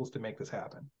them the tools to make this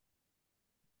happen.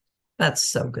 That's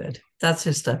so good. That's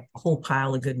just a whole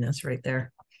pile of goodness right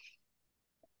there.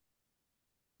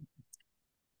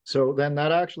 So then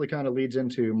that actually kind of leads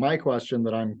into my question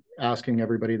that I'm asking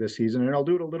everybody this season. And I'll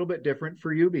do it a little bit different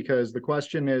for you because the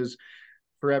question is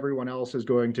for everyone else is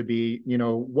going to be,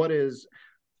 what is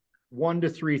 1 to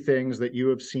 3 things that you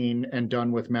have seen and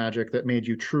done with magic that made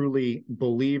you truly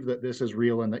believe that this is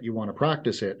real and that you want to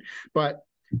practice it? But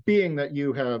being that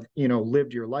you have,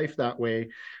 lived your life that way,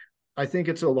 I think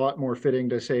it's a lot more fitting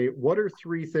to say, what are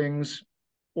 3 things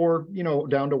or,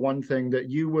 down to 1 thing that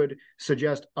you would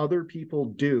suggest other people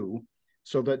do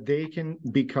so that they can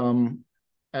become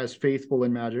as faithful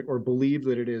in magic or believe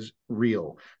that it is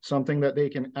real, something that they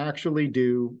can actually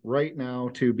do right now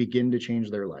to begin to change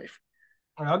their life?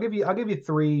 I'll give you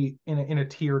 3 in a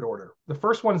tiered order. The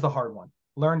first one is the hard one.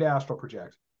 Learn to astral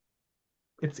project.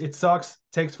 It sucks,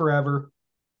 takes forever.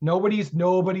 Nobody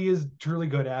is truly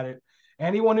good at it.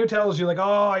 Anyone who tells you like,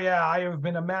 oh yeah, I have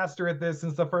been a master at this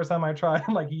since the first time I tried,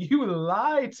 I'm like, you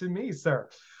lied to me, sir.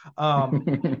 Learn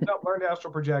to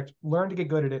astral project, learn to get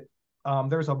good at it.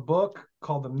 There's a book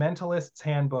called The Mentalist's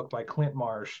Handbook by Clint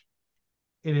Marsh.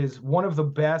 It is one of the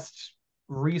best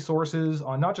resources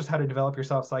on not just how to develop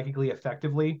yourself psychically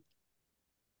effectively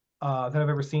that I've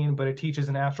ever seen, but it teaches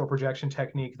an astral projection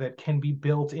technique that can be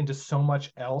built into so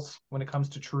much else when it comes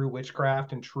to true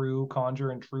witchcraft and true conjure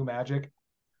and true magic.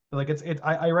 Like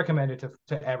I recommend it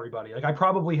to everybody. Like I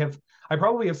probably have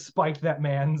spiked that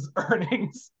man's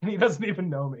earnings and he doesn't even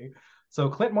know me. So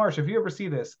Clint Marsh, if you ever see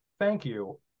this, thank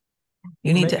you.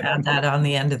 You need to add that on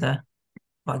the end of the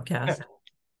podcast. Yeah.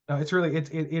 No, it's really it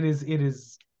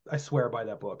is I swear by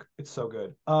that book. It's so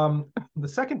good. The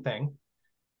second thing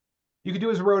you could do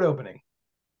is road opening.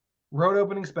 Road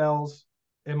opening spells,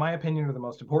 in my opinion, are the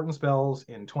most important spells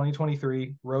in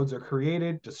 2023. Roads are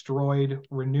created, destroyed,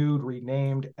 renewed,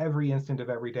 renamed every instant of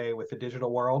every day with the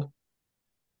digital world.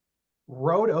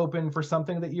 Road open for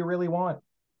something that you really want.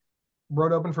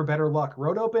 Road open for better luck.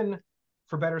 Road open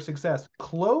for better success.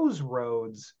 Close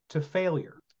roads to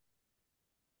failure.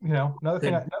 Another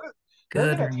thing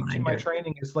I teach in my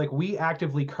training is like, we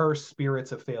actively curse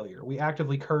spirits of failure. We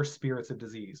actively curse spirits of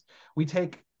disease.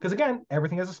 Because again,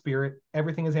 everything is a spirit.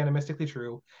 Everything is animistically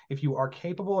true. If you are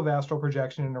capable of astral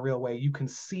projection in a real way, you can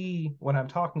see what I'm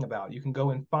talking about. You can go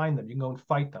and find them. You can go and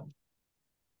fight them.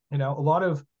 A lot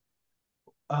of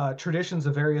traditions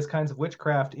of various kinds of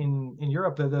witchcraft in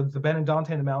Europe, the Benedante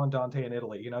and the Malandante in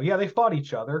Italy, they fought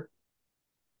each other,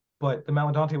 but the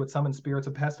Malandante would summon spirits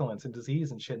of pestilence and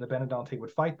disease and shit, and the Benedante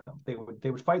would fight them. They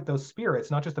would fight those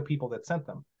spirits, not just the people that sent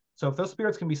them. So if those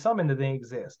spirits can be summoned, then they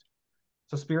exist.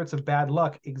 So spirits of bad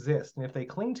luck exist, and if they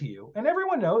cling to you, and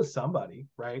everyone knows somebody,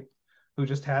 right, who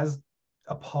just has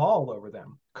a pall over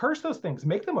them, curse those things,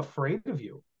 make them afraid of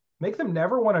you, make them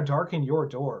never want to darken your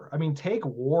door. I mean, take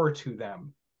war to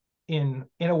them in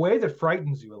a way that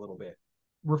frightens you a little bit.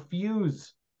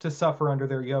 Refuse to suffer under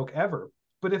their yoke ever.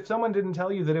 But if someone didn't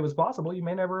tell you that it was possible, you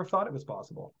may never have thought it was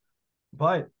possible.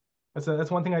 But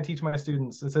that's one thing I teach my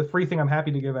students. It's a free thing I'm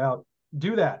happy to give out.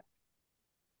 Do that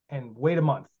and wait a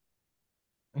month,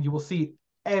 and you will see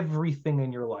everything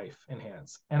in your life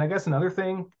enhance. And I guess another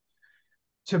thing,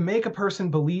 to make a person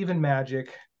believe in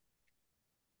magic,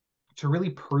 to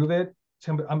really prove it,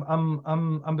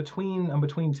 I'm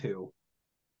between two,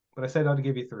 but I said I'd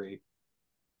give you three.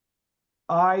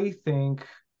 I think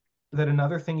that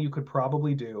another thing you could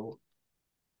probably do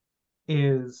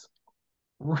is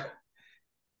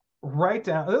write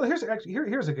down.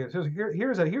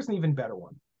 Here's an even better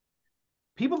one.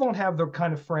 People don't have the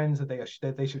kind of friends that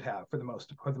they should have for the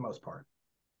most part.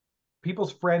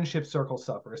 People's friendship circles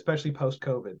suffer, especially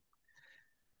post-COVID.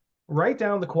 Write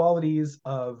down the qualities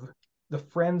of the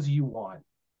friends you want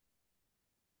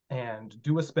and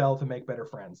do a spell to make better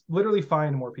friends. Literally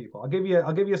find more people. I'll give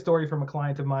you a story from a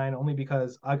client of mine, only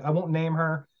because I won't name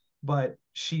her, but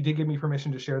she did give me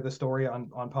permission to share the story on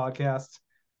podcasts.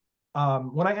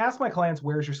 When I ask my clients,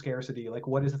 where's your scarcity? Like,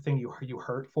 what is the thing you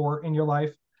hurt for in your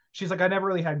life? She's like, I never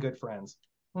really had good friends.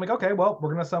 I'm like, okay, well,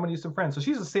 we're going to summon you some friends. So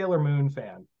she's a Sailor Moon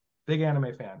fan, big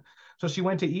anime fan. So she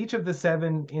went to each of the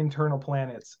 7 internal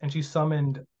planets and she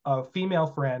summoned a female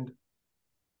friend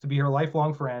to be her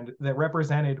lifelong friend that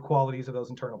represented qualities of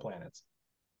those internal planets.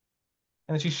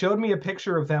 And then she showed me a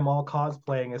picture of them all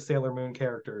cosplaying as Sailor Moon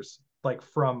characters, like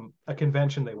from a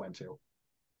convention they went to.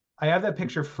 I have that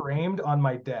picture framed on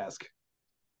my desk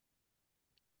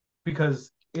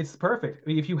because it's perfect.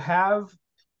 If you have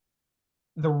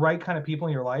the right kind of people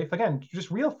in your life, again,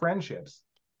 just real friendships,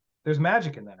 there's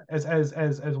magic in that.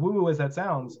 As woo-woo as that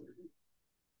sounds,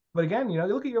 but again, you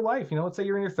look at your life. Let's say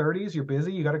you're in your 30s, you're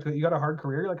busy, you got a hard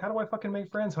career. You're like, how do I fucking make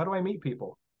friends? How do I meet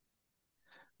people?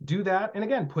 Do that, and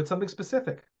again, put something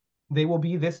specific. They will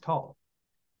be this tall.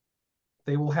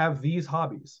 They will have these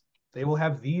hobbies. They will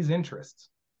have these interests.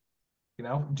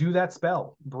 Do that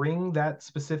spell. Bring that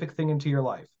specific thing into your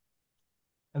life.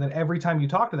 And then every time you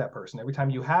talk to that person, every time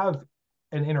you have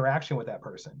an interaction with that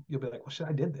person, you'll be like, well, shit,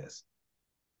 I did this.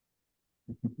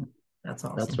 That's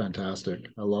awesome. That's fantastic.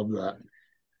 I love that.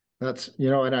 That's,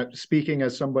 and I'm speaking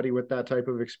as somebody with that type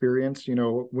of experience,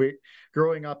 we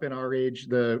growing up in our age,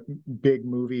 the big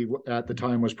movie at the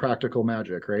time was Practical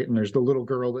Magic, right? And there's the little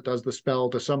girl that does the spell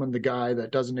to summon the guy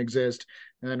that doesn't exist.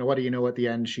 And what do you know, at the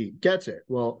end, she gets it.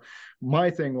 Well,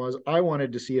 my thing was, I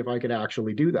wanted to see if I could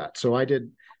actually do that. So I did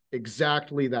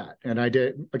exactly that. And I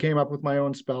came up with my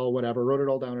own spell, whatever, wrote it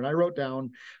all down. And I wrote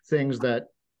down things that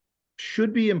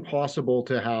should be impossible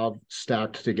to have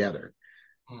stacked together.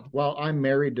 Well, I'm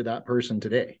married to that person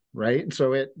today, right?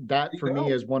 So that for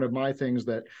me is one of my things,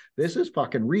 that this is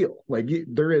fucking real. Like,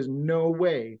 there is no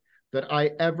way that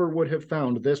I ever would have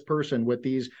found this person with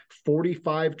these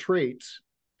 45 traits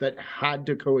that had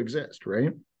to coexist,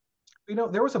 right?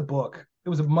 There was a book. It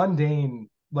was a mundane,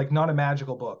 like not a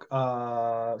magical book.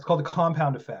 It's called The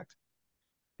Compound Effect.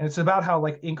 And it's about how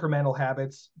like incremental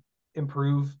habits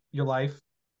improve your life.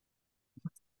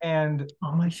 And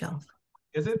on my shelf.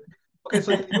 Is it? Okay,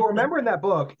 so you'll remember in that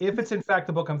book, if it's in fact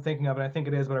the book I'm thinking of, and I think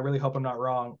it is, but I really hope I'm not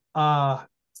wrong,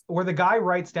 where the guy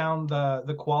writes down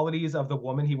the qualities of the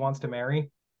woman he wants to marry.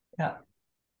 Yeah.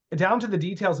 Down to the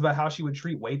details about how she would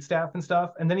treat waitstaff and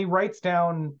stuff. And then he writes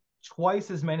down twice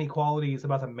as many qualities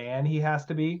about the man he has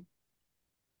to be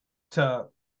to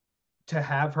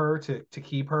have her, to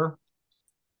keep her.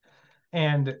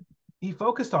 And he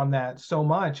focused on that so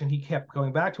much, and he kept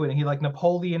going back to it, and he like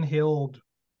Napoleon Hill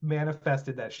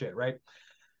manifested that shit, right?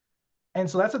 And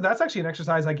so that's actually an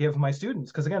exercise I give my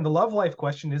students, because again, the love life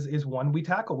question is one we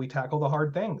tackle. We tackle the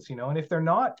hard things, you know, and if they're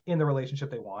not in the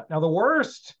relationship they want. Now, the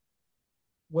worst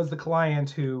was the client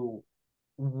who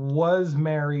was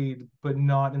married but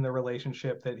not in the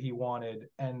relationship that he wanted,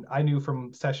 and I knew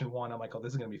from session one, I'm like, oh,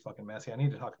 this is gonna be fucking messy. I need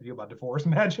to talk to you about divorce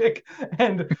magic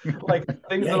and like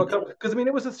things that'll come, because I mean,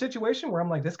 it was a situation where I'm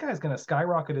like, this guy's gonna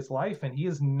skyrocket his life, and he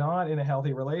is not in a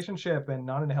healthy relationship and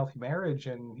not in a healthy marriage,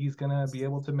 and he's gonna be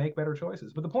able to make better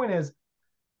choices. But the point is,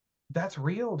 that's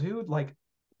real, dude. Like,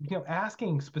 you know,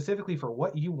 asking specifically for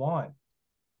what you want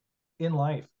in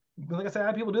life. Like I said, I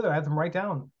have people do that. I have them write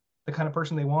down the kind of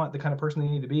person they want, the kind of person they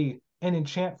need to be, and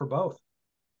enchant for both.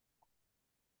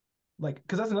 Like,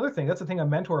 because that's another thing. That's the thing a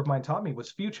mentor of mine taught me,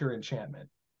 was future enchantment.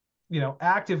 You know,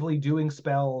 actively doing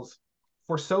spells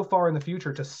for so far in the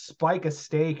future to spike a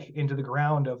stake into the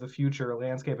ground of the future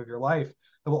landscape of your life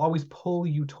that will always pull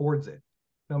you towards it,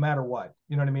 no matter what.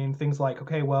 You know what I mean? Things like,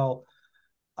 okay, well,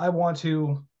 I want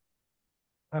to,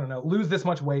 I don't know, lose this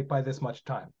much weight by this much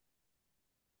time.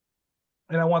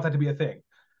 And I want that to be a thing.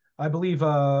 I believe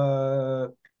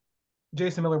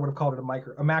Jason Miller would have called it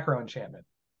a macro enchantment.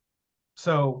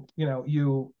 So, you know,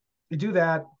 you do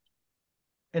that,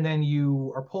 and then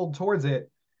you are pulled towards it.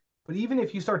 But even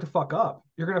if you start to fuck up,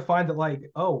 you're going to find that, like,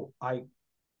 oh, I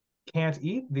can't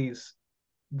eat the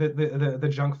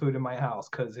junk food in my house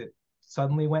because it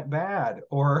suddenly went bad,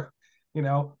 or, you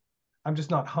know, I'm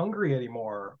just not hungry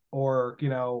anymore, or, you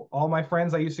know, all my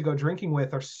friends I used to go drinking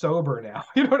with are sober now.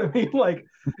 You know what I mean? Like,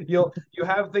 you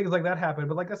have things like that happen.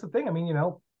 But like, that's the thing. I mean, you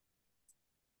know,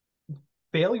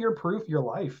 failure proof your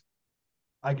life,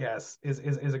 I guess,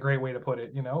 is a great way to put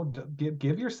it. You know,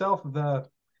 give yourself the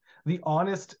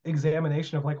honest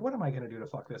examination of, like, what am I going to do to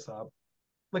fuck this up?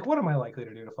 Like, what am I likely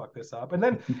to do to fuck this up? And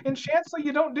then enchant so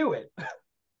you don't do it.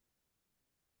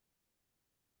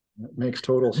 That makes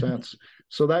total sense.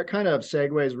 So that kind of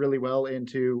segues really well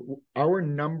into our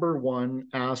number one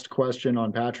asked question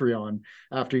on Patreon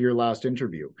after your last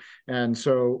interview. And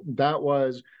so that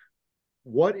was,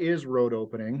 what is road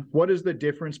opening? What is the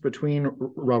difference between a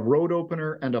road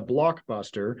opener and a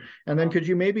blockbuster? And then could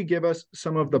you maybe give us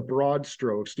some of the broad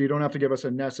strokes? You don't have to give us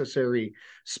a necessary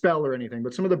spell or anything,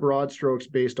 but some of the broad strokes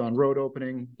based on road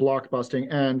opening,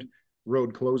 blockbusting, and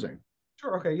road closing.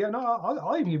 Sure. Okay. Yeah. No,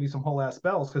 I'll even give you some whole ass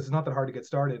spells, because it's not that hard to get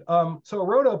started. So a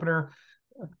road opener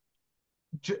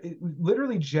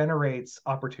literally generates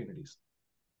opportunities.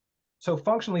 So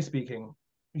functionally speaking,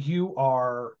 you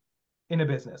are in a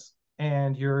business,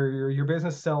 and your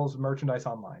business sells merchandise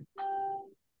online.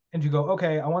 And you go,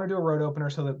 okay, I want to do a road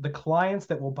opener so that the clients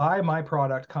that will buy my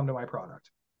product come to my product.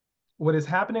 What is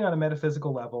happening on a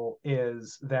metaphysical level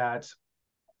is that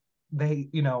they,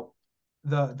 you know,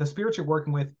 the spirits you're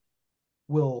working with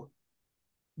will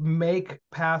make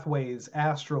pathways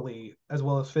astrally as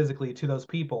well as physically to those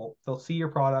people. They'll see your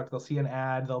product, they'll see an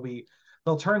ad,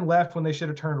 they'll turn left when they should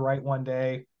have turned right one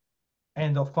day,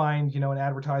 and they'll find, you know, an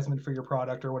advertisement for your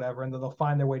product or whatever, and then they'll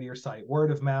find their way to your site.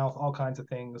 Word of mouth, all kinds of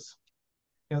things.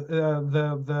 You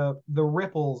know, the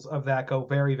ripples of that go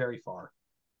very, very far,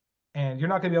 and you're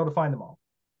not going to be able to find them all.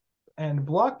 And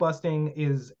blockbusting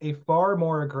is a far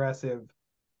more aggressive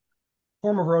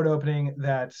form of road opening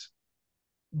that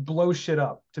blows shit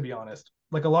up, to be honest.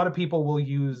 Like, a lot of people will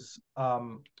use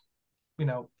you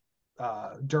know,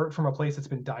 dirt from a place that's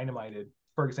been dynamited,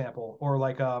 for example, or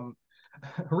like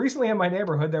recently in my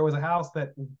neighborhood there was a house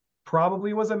that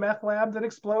probably was a meth lab that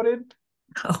exploded.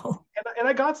 Oh. And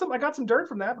I got some dirt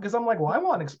from that, because I'm like, well, I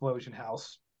want explosion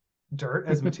house dirt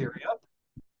as material.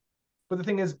 But the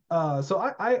thing is,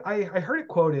 so I heard it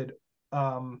quoted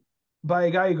by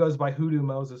a guy who goes by Hoodoo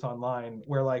Moses online,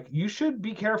 where, like, you should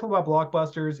be careful about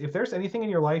blockbusters. If there's anything in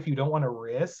your life you don't want to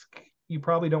risk, you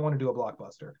probably don't want to do a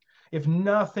blockbuster. If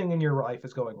nothing in your life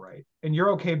is going right and you're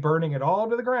okay burning it all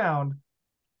to the ground,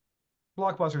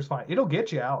 blockbuster's fine. It'll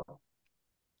get you out.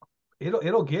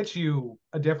 It'll get you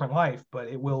a different life, but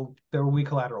there will be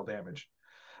collateral damage.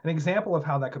 An example of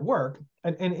how that could work,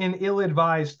 an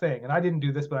ill-advised thing, and I didn't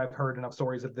do this, but I've heard enough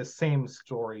stories of this same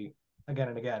story again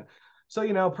and again. So,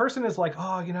 you know, person is like,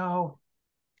 oh, you know,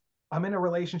 I'm in a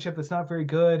relationship that's not very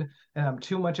good, and I'm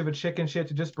too much of a chicken shit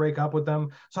to just break up with them.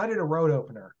 So I did a road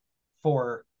opener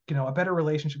for, you know, a better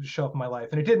relationship to show up in my life.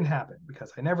 And it didn't happen,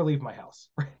 because I never leave my house.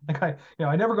 Right? Like,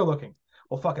 I never go looking.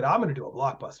 Well, fuck it, I'm going to do a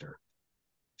blockbuster.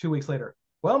 2 weeks later,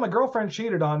 well, my girlfriend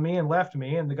cheated on me and left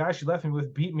me, and the guy she left me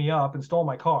with beat me up and stole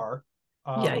my car.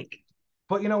 Yike.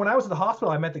 But, you know, when I was at the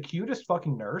hospital, I met the cutest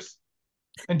fucking nurse.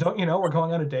 And don't, you know, we're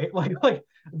going on a date. Like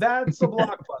that's a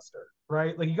blockbuster,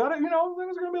 right? Like you gotta, things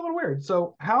are gonna be a little weird.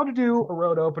 So how to do a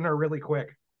road opener really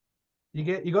quick.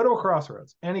 You go to a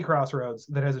crossroads, any crossroads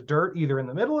that has dirt either in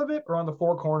the middle of it or on the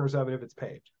four corners of it if it's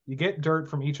paved. You get dirt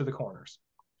from each of the corners.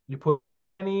 You put a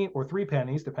penny or 3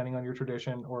 pennies, depending on your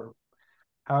tradition or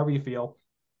however you feel,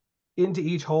 into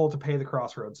each hole to pay the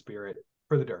crossroads spirit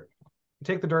for the dirt. You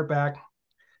take the dirt back,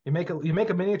 you make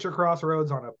a miniature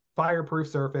crossroads on a fireproof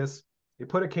surface, you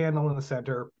put a candle in the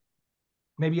center,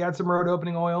 maybe you add some road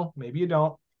opening oil, maybe you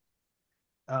don't.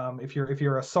 If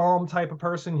you're a psalm type of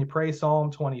person, you pray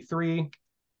Psalm 23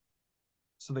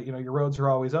 so that your roads are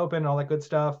always open and all that good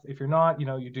stuff. If you're not,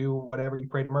 you do whatever. You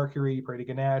pray to Mercury, you pray to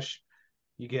Ganesh,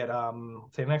 you get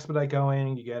say an expedite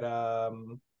going, you get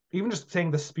even just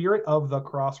saying the spirit of the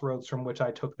crossroads from which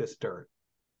I took this dirt.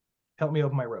 Help me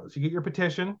open my roads. You get your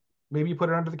petition. Maybe you put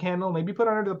it under the candle. Maybe you put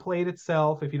it under the plate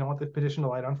itself if you don't want the petition to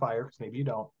light on fire, because maybe you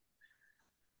don't.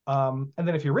 And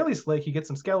then if you're really slick, you get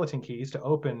some skeleton keys to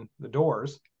open the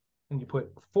doors, and you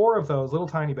put 4 of those little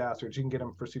tiny bastards. You can get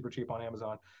them for super cheap on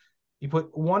Amazon. You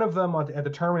put one of them at the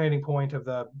terminating point of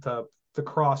the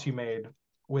cross you made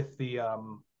with the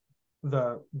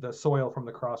soil from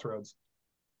the crossroads.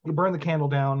 You burn the candle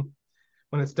down.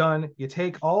 When it's done, you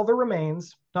take all the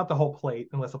remains, not the whole plate,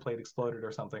 unless the plate exploded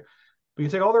or something, but you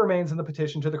take all the remains in the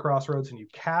petition to the crossroads and you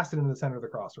cast it into the center of the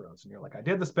crossroads. And you're like, I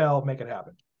did the spell, make it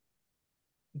happen.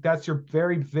 That's your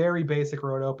very, very basic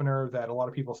road opener that a lot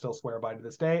of people still swear by to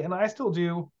this day. And I still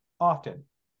do often.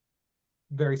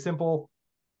 Very simple,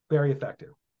 very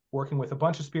effective. Working with a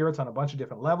bunch of spirits on a bunch of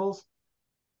different levels.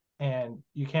 And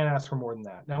you can't ask for more than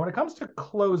that. Now, when it comes to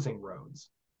closing roads,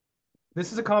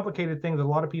 this is a complicated thing that a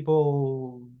lot of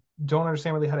people don't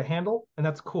understand really how to handle, and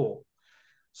that's cool.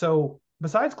 So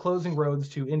besides closing roads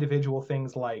to individual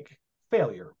things like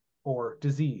failure or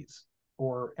disease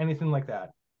or anything like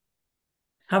that.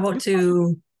 How about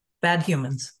to bad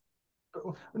humans?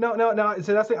 No.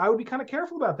 So that's the, I would be kind of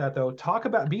careful about that, though.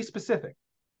 Be specific.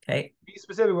 Okay. Be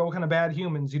specific about what kind of bad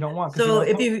humans you don't want. So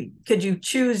could you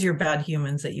choose your bad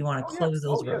humans that you want to close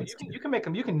those roads to? You can make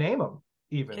them, you can name them.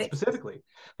 Even specifically,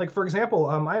 like for example,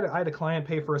 I had a client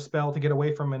pay for a spell to get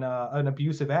away from an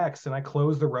abusive ex, and I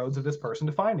closed the roads of this person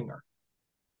to finding her,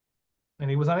 and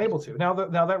he was unable to. Now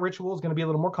that ritual is going to be a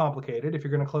little more complicated. If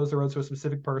you're going to close the roads to a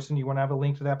specific person, you want to have a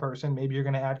link to that person. Maybe you're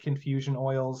going to add confusion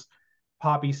oils,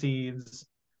 poppy seeds,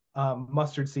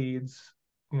 mustard seeds,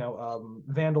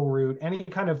 vandal root, any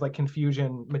kind of like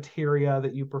confusion materia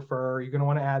that you prefer. You're going to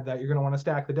want to add that. You're going to want to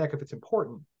stack the deck if it's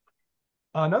important.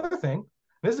 Another thing.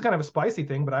 This is kind of a spicy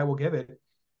thing, but I will give it.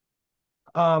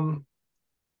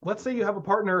 Let's say you have a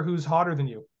partner who's hotter than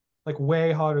you, like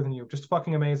way hotter than you, just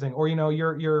fucking amazing. Or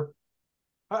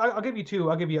I'll give you two.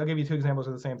 I'll give you 2 examples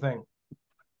of the same thing.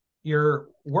 You're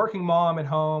working mom at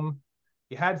home.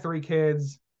 You had 3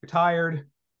 kids. You're tired.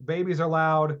 Babies are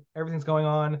loud. Everything's going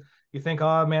on. You think,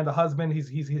 oh man, the husband,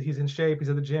 he's in shape. He's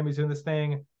at the gym. He's doing this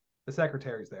thing. The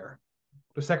secretary's there.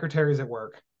 The secretary's at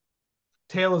work.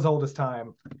 Tale as old as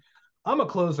time. I'm gonna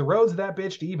close the roads of that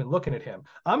bitch to even looking at him.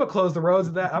 I'm gonna close the roads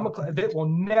of that. That will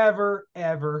never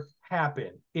ever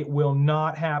happen. It will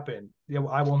not happen.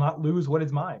 I will not lose what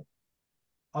is mine.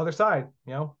 Other side,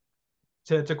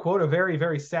 to quote a very,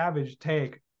 very savage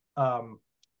take, your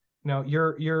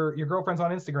girlfriend's on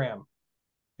Instagram.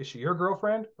 Is she your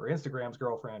girlfriend or Instagram's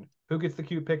girlfriend? Who gets the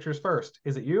cute pictures first?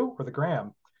 Is it you or the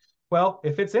gram? Well,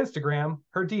 if it's Instagram,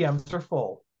 her DMs are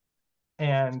full,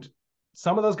 and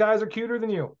some of those guys are cuter than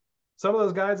you. Some of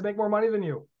those guys make more money than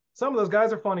you. Some of those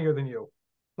guys are funnier than you.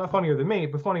 Not funnier than me,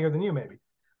 but funnier than you, maybe.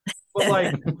 But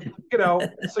like,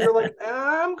 so you're like,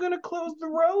 I'm going to close the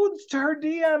roads to her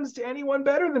DMs to anyone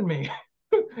better than me.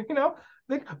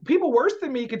 People worse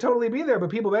than me could totally be there, but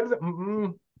people better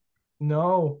than,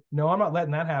 no, I'm not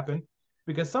letting that happen.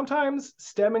 Because sometimes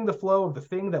stemming the flow of the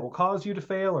thing that will cause you to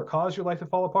fail or cause your life to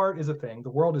fall apart is a thing.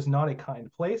 The world is not a kind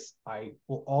place. I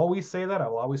will always say that. I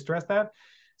will always stress that.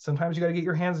 Sometimes you got to get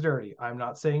your hands dirty. I'm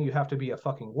not saying you have to be a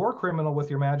fucking war criminal with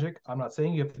your magic. I'm not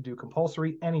saying you have to do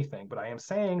compulsory anything, but I am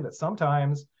saying that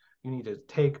sometimes you need to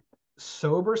take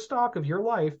sober stock of your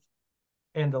life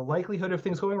and the likelihood of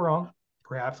things going wrong,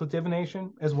 perhaps with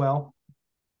divination as well.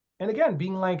 And again,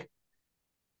 being like,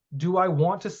 do I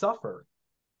want to suffer?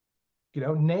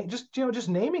 Just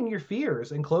naming your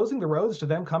fears and closing the roads to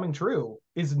them coming true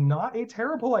is not a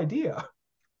terrible idea.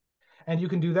 And you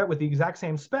can do that with the exact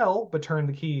same spell, but turn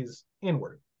the keys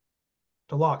inward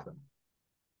to lock them.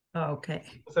 Okay.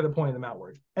 Instead of pointing them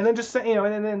outward. And then just say,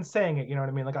 and then saying it, you know what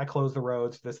I mean? Like I close the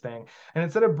roads to this thing. And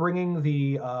instead of bringing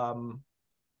the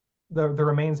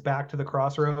remains back to the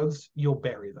crossroads, you'll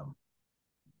bury them.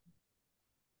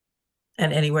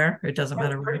 And anywhere, it doesn't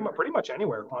matter where. Pretty much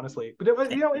anywhere, honestly.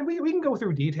 But and we can go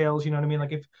through details. You know what I mean?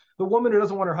 Like if the woman who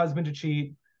doesn't want her husband to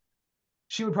cheat,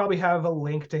 she would probably have a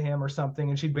link to him or something,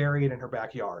 and she'd bury it in her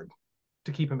backyard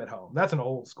to keep him at home. That's an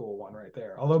old school one right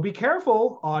there. Although be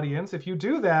careful, audience, if you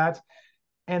do that,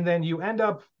 and then you end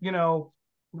up,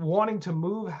 wanting to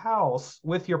move house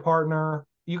with your partner,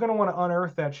 you're going to want to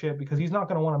unearth that shit because he's not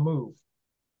going to want to move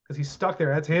because he's stuck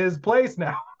there. That's his place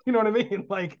now. You know what I mean?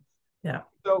 Like, yeah.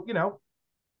 So,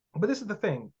 but this is the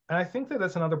thing. And I think that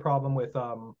that's another problem with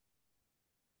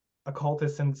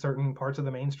occultists in certain parts of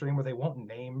the mainstream where they won't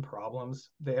name problems.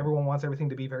 Everyone wants everything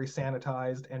to be very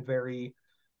sanitized and very,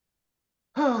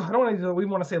 we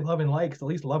want to say love and light, because at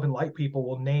least love and light people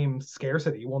will name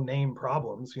scarcity, will name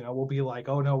problems. We'll be like,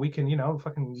 oh no, we can,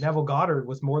 fucking Neville Goddard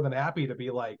was more than happy to be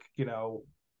like,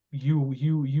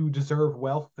 you deserve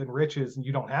wealth and riches and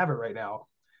you don't have it right now.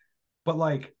 But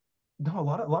like, no, a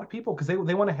lot of people, because they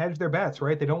want to hedge their bets,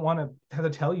 right? They don't want to have to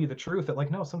tell you the truth that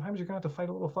like, no, sometimes you're gonna have to fight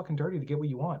a little fucking dirty to get what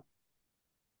you want.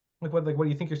 Like what do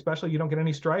you think you're special? You don't get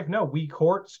any strife? No, we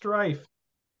court strife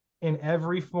in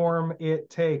every form it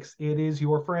takes. It is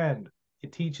your friend.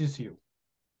 It teaches you.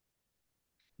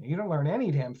 You don't learn any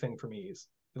damn thing from ease.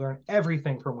 You learn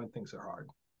everything from when things are hard.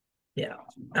 Yeah,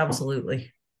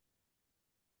 absolutely.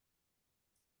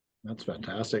 That's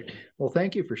fantastic. Well,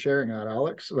 thank you for sharing that,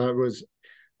 Alex. That was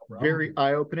very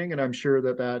eye-opening, and I'm sure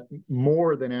that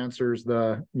more than answers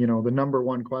the number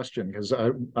one question, because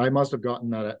I must have gotten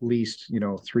that at least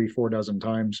 3-4 dozen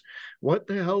times. What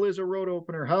the hell is a road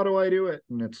opener? How do I do it?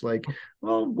 And it's like,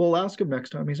 well, we'll ask him next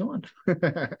time he's on.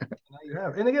 Now you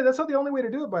have. And again, that's not the only way to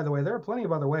do it, by the way. There are plenty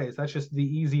of other ways. That's just the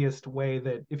easiest way,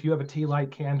 that if you have a tea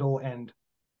light candle and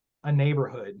a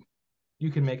neighborhood,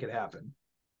 you can make it happen.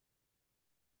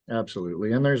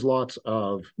 Absolutely. And there's lots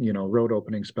of, road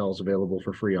opening spells available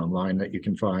for free online that you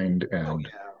can find, and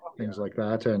things like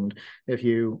that. And if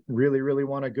you really, really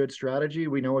want a good strategy,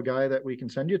 we know a guy that we can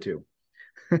send you to.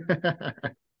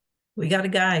 We got a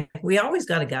guy. We always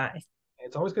got a guy.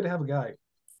 It's always good to have a guy.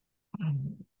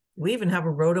 We even have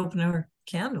a road opener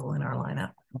candle in our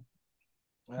lineup.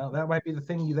 Well, that might be the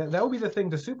thing. That would be the thing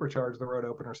to supercharge the road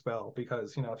opener spell,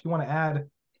 because, if you want to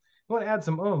add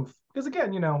some oomph, because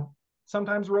again,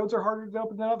 sometimes roads are harder to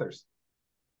open than others.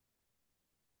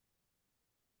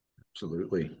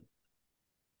 Absolutely.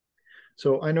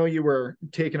 So I know you were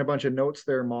taking a bunch of notes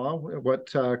there, Ma.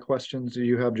 What questions do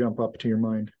you have jump up to your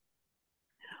mind?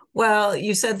 Well,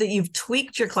 you said that you've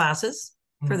tweaked your classes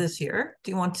for this year.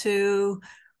 Do you want to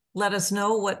let us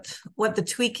know what the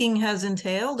tweaking has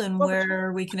entailed and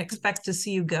where we can expect to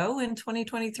see you go in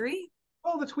 2023?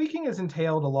 Well, the tweaking has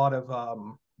entailed a lot of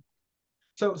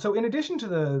So in addition to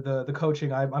the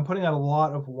coaching, I'm putting out a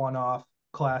lot of one-off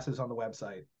classes on the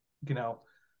website. A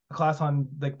class on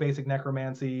like basic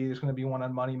necromancy. There's going to be one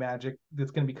on money magic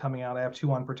that's going to be coming out. I have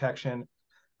 2 on protection.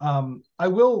 I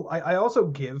also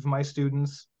give my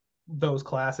students those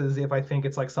classes if I think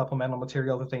it's like supplemental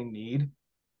material that they need.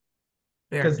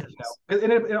 Because but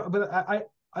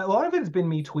a lot of it has been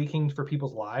me tweaking for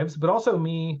people's lives, but also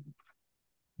me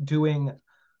doing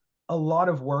a lot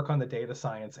of work on the data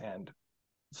science end.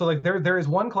 So like there is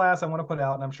one class I want to put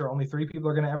out, and I'm sure only 3 people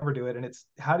are going to ever do it, and it's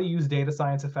how to use data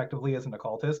science effectively as an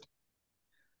occultist.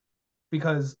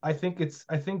 Because I think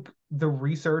the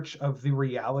research of the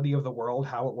reality of the world,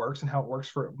 how it works and how it works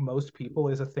for most people,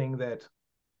 is a thing that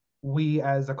we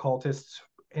as occultists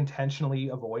intentionally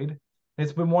avoid. And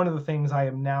it's been one of the things I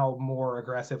am now more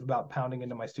aggressive about pounding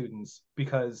into my students,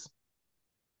 because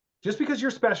just because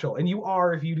you're special, and you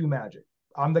are if you do magic,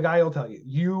 I'm the guy who'll tell you,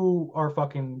 you are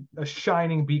fucking a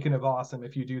shining beacon of awesome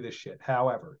if you do this shit.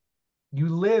 However, you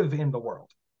live in the world.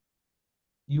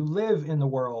 You live in the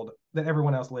world that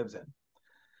everyone else lives in.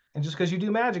 And just because you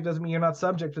do magic doesn't mean you're not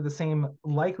subject to the same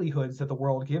likelihoods that the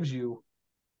world gives you,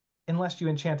 unless you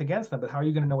enchant against them. But how are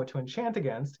you going to know what to enchant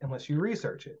against unless you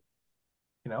research it?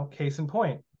 Case in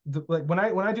point, like when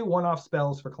I do one-off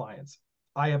spells for clients,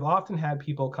 I have often had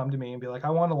people come to me and be like,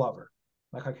 I want a lover.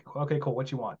 Like, okay, cool.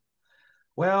 What you want?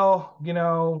 Well,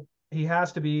 he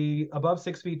has to be above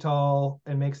 6 feet tall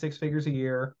and make 6 figures a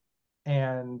year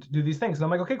and do these things. And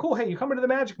I'm like, okay, cool. Hey, you come into the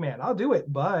Magic Man. I'll do it.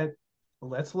 But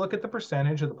let's look at the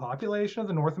percentage of the population of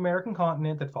the North American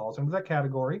continent that falls into that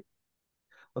category.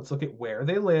 Let's look at where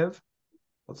they live.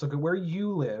 Let's look at where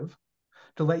you live,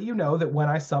 to let you know that when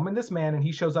I summon this man and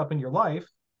he shows up in your life,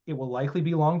 it will likely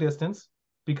be long distance,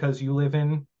 because you live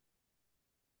in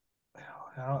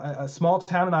a small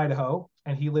town in Idaho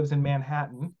and he lives in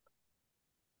Manhattan.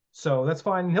 So that's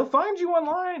fine. He'll find you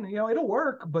online. It'll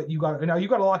work, but you got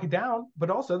to lock it down. But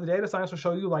also the data science will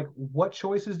show you like what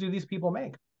choices do these people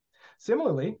make.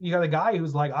 Similarly, you got a guy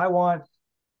who's like, I want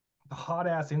the hot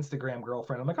ass Instagram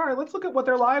girlfriend. I'm like, all right, let's look at what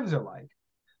their lives are like.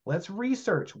 Let's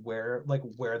research where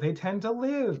they tend to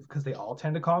live, because they all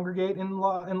tend to congregate in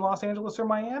Los Angeles or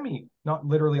Miami. Not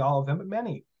literally all of them, but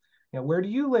many. Where do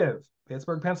you live?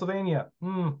 Pittsburgh, Pennsylvania.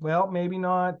 Well, maybe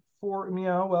not for,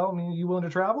 well, I mean, you willing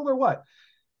to travel or what?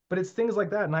 But it's things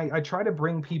like that. And I try to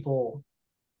bring people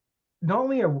not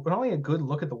only a good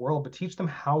look at the world, but teach them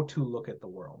how to look at the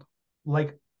world.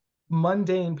 Like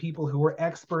mundane people who are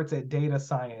experts at data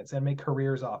science and make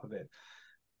careers off of it.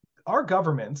 Our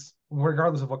governments,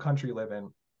 regardless of what country you live in,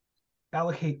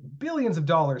 allocate billions of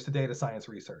dollars to data science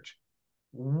research.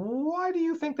 Why do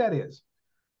you think that is?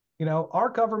 Our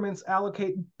governments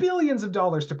allocate billions of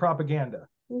dollars to propaganda.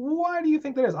 Why do you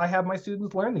think that is? I have my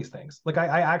students learn these things. Like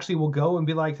I actually will go and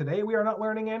be like, today we are not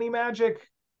learning any magic,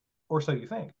 or so you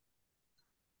think.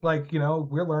 Like,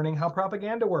 we're learning how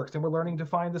propaganda works, and we're learning to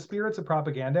find the spirits of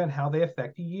propaganda and how they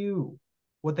affect you.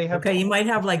 What they have. Okay, you might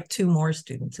have like 2 more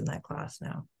students in that class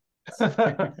now.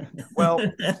 Well,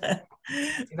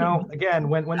 again,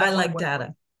 when I like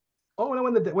data. Oh no!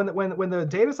 When the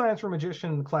data science for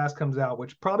magician class comes out,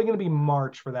 which probably going to be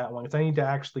March for that one, because I need to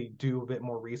actually do a bit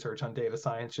more research on data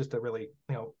science just to really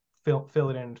fill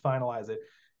it in and finalize it.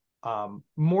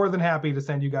 More than happy to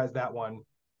send you guys that one,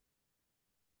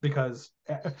 because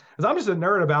I'm just a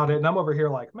nerd about it, and I'm over here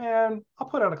like, man, I'll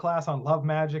put out a class on love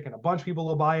magic, and a bunch of people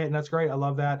will buy it, and that's great. I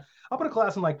love that. I'll put a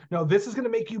class on like, no, this is going to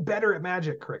make you better at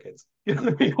magic, crickets. You know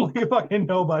what I mean? Like, fucking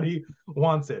nobody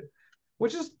wants it.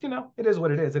 Which is, it is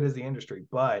what it is. It is the industry,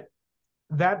 but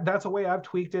that's a way I've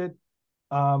tweaked it.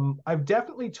 I've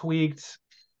definitely tweaked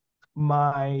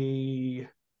my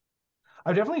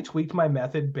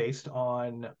method based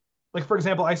on, like, for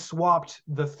example, I swapped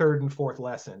the 3rd and 4th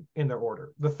lesson in their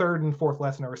order. The 3rd and 4th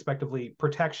lesson are respectively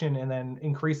protection and then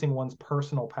increasing one's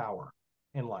personal power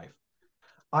in life.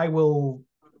 I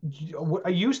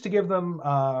used to give them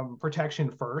protection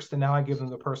first, and now I give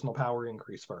them the personal power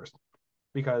increase first,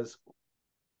 because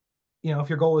if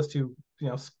your goal is to,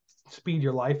 speed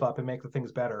your life up and make the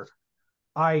things better,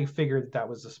 I figured that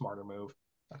was a smarter move.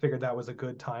 I figured that was a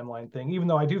good timeline thing, even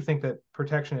though I do think that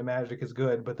protection in magic is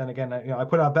good. But then again, I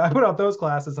put out those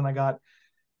classes, and I got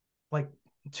like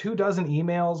 24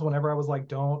 emails whenever I was like,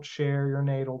 don't share your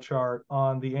natal chart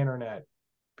on the internet.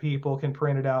 People can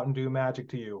print it out and do magic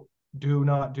to you. Do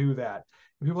not do that.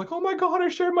 And people are like, oh my God, I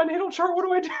shared my natal chart. What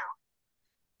do I do?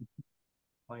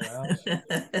 Like, well,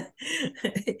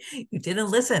 you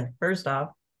didn't listen, first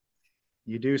off.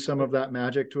 You do some of that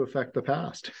magic to affect the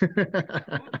past.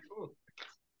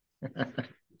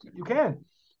 You can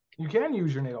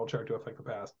use your natal chart to affect the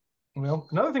past.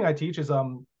 Another thing I teach is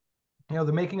the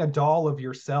making a doll of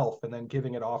yourself and then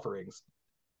giving it offerings.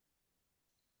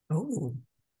 Oh,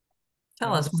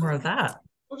 tell us more of that.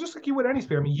 Well, just like you would any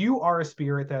spirit. I mean, you are a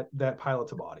spirit that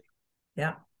pilots a body.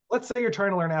 Yeah. Let's say you're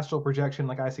trying to learn astral projection,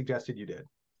 like I suggested you did.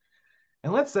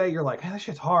 And let's say you're like, hey, this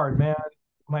shit's hard, man.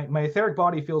 My etheric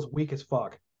body feels weak as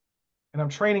fuck. And I'm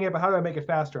training it, but how do I make it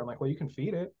faster? I'm like, well, you can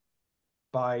feed it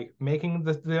by making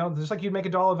just like you'd make a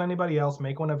doll of anybody else,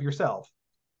 make one of yourself.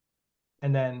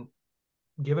 And then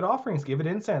give it offerings, give it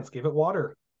incense, give it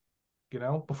water.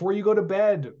 Before you go to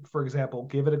bed, for example,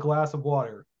 give it a glass of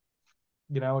water.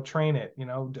 Train it,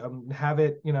 have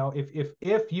it,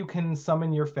 if you can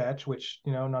summon your fetch, which,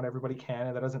 not everybody can,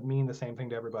 and that doesn't mean the same thing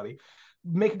to everybody,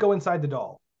 make it go inside the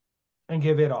doll and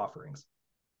give it offerings.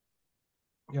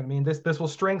 You know what I mean? This will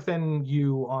strengthen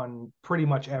you on pretty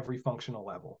much every functional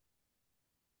level.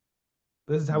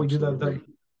 This is how Absolutely. we do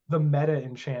the meta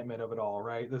enchantment of it all,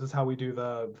 right? This is how we do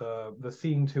the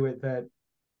seeing to it that,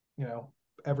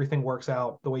 everything works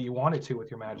out the way you want it to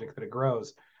with your magic, that it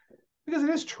grows. Because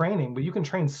it is training, but you can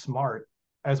train smart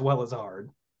as well as hard.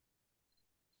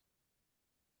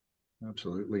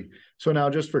 Absolutely. So now,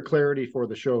 just for clarity for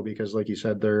the show, because like you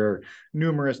said, there are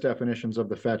numerous definitions of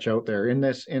the fetch out there. In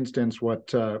this instance,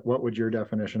 what would your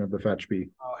definition of the fetch be?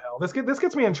 Oh hell, this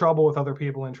gets me in trouble with other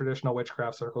people in traditional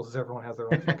witchcraft circles, as everyone has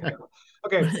their own fucking.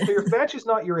 Okay, so your fetch is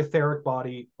not your etheric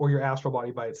body or your astral body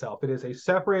by itself. It is a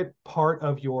separate part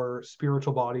of your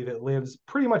spiritual body that lives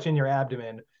pretty much in your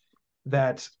abdomen,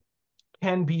 that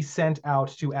can be sent out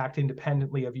to act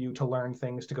independently of you, to learn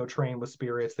things, to go train with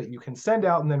spirits that you can send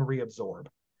out and then reabsorb,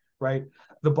 right?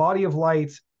 The body of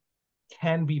light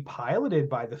can be piloted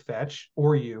by the fetch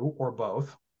or you or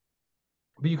both,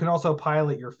 but you can also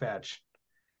pilot your fetch.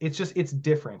 It's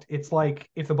different. It's like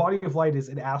if the body of light is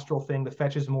an astral thing, the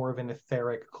fetch is more of an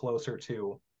etheric, closer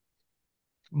to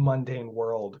mundane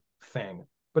world thing.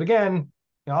 But again,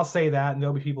 I'll say that, and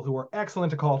there'll be people who are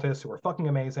excellent occultists, who are fucking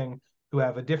amazing, who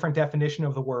have a different definition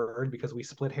of the word, because we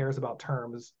split hairs about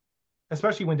terms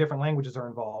especially when different languages are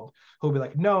involved, who'll be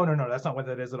like, no, no, no, that's not what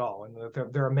that is at all.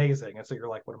 And they're amazing. And so you're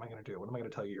like, what am I going to do? What am I going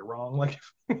to tell you? You're wrong. Like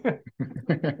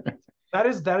that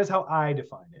is how I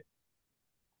define it.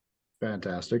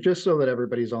 Fantastic. Just so that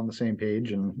everybody's on the same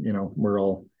page and, we're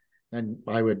all, and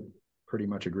I would pretty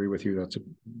much agree with you. That's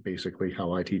basically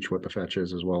how I teach what the fetch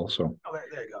is as well. So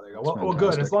there you go. There you go. Well,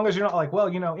 good. As long as you're not like, well,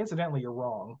 incidentally, you're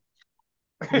wrong.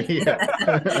 Yeah.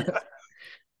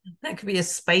 That could be a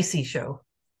spicy show.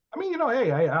 I mean,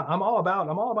 hey, I'm all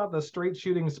about the straight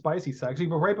shooting spicy sex.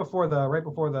 But right before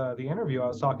the interview, I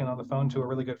was talking on the phone to a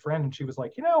really good friend, and she was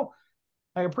like,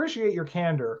 I appreciate your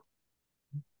candor,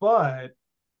 but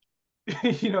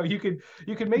you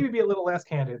could maybe be a little less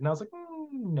candid. And I was like,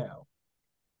 no.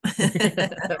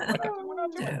 We're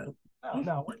not doing it.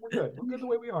 No, we're good. We're good the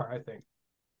way we are, I think.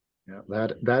 Yeah,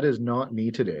 that is not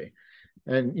me today.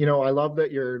 And, I love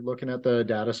that you're looking at the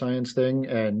data science thing.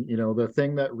 And, the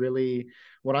thing that really,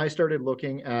 when I started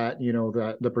looking at,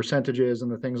 the percentages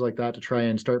and the things like that to try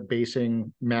and start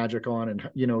basing magic on, and,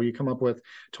 you come up with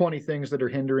 20 things that are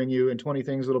hindering you and 20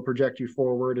 things that'll project you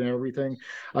forward and everything.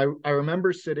 I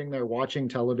remember sitting there watching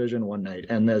television one night,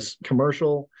 and this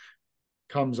commercial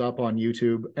comes up on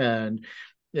YouTube, and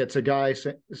it's a guy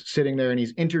sitting there, and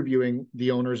he's interviewing the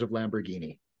owners of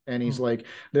Lamborghini. And he's like,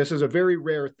 this is a very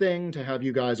rare thing to have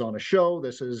you guys on a show.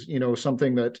 This is,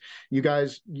 something that you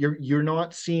guys, you're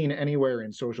not seen anywhere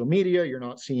in social media. You're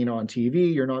not seen on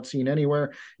TV. You're not seen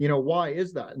anywhere. Why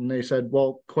is that? And they said,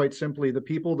 well, quite simply, the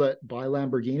people that buy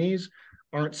Lamborghinis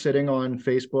aren't sitting on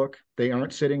Facebook. They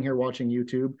aren't sitting here watching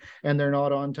YouTube, and they're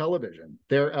not on television.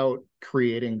 They're out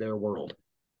creating their world.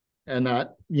 And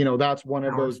that, that's one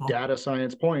of those data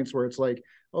science points where it's like,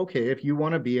 okay, if you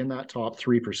want to be in that top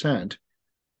 3%,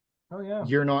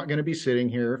 you're not going to be sitting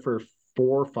here for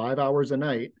 4 or 5 hours a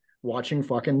night watching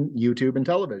fucking YouTube and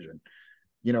television.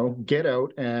 Get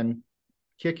out and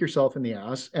kick yourself in the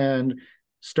ass and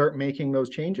start making those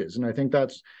changes. And I think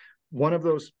that's one of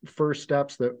those first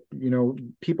steps that,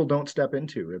 people don't step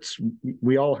into.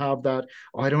 We all have that.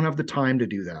 Oh, I don't have the time to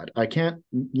do that. I can't,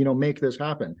 make this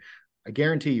happen. I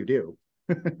guarantee you do.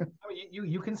 I mean,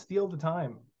 you can steal the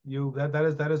time.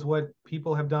 That is what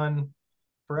people have done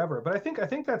forever. But I think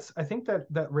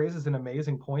that raises an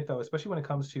amazing point, though, especially when it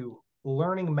comes to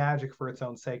learning magic for its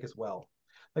own sake as well.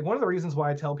 Like, one of the reasons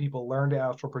why I tell people learn to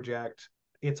astral project,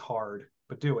 it's hard,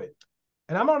 but do it.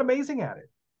 And I'm not amazing at it.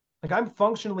 Like, I'm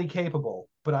functionally capable,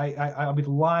 but I'll be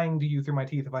lying to you through my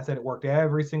teeth if I said it worked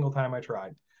every single time I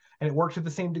tried. And it worked to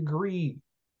the same degree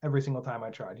every single time I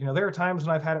tried. There are times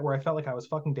when I've had it where I felt like I was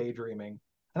fucking daydreaming.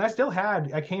 And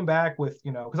I came back with,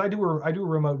 because I do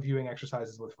remote viewing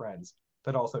exercises with friends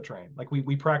that also train. Like,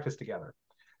 we practice together.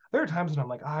 There are times when I'm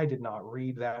like, I did not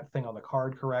read that thing on the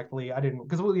card correctly. I didn't,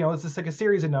 because it's just like a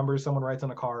series of numbers someone writes on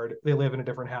a card. They live in a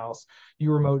different house.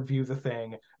 You remote view the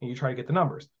thing and you try to get the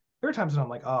numbers. There are times when I'm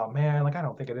like, oh man, like I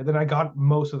don't think I did. Then I got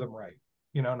most of them right,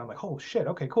 and I'm like, oh shit,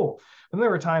 okay, cool. And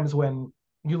there are times when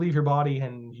you leave your body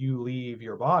and you leave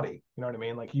your body. You know what I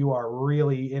mean? Like, you are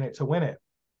really in it to win it.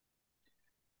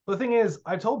 But the thing is,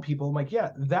 I've told people, I'm like,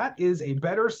 yeah, that is a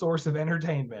better source of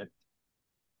entertainment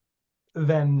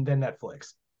than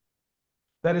Netflix.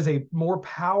 That is a more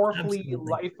powerfully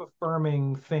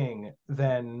life-affirming thing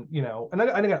than, and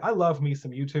again, I love me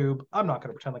some YouTube. I'm not going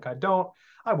to pretend like I don't.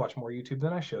 I watch more YouTube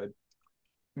than I should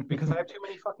because I have too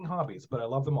many fucking hobbies, but I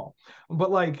love them all. But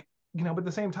like, but at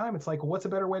the same time, it's like, what's a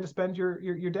better way to spend your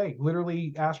day?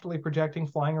 Literally astrally projecting,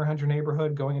 flying around your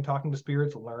neighborhood, going and talking to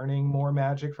spirits, learning more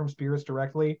magic from spirits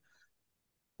directly,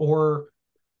 or,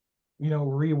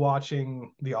 rewatching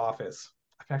The Office.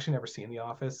 I've actually never seen The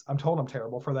Office. I'm told I'm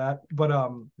terrible for that, but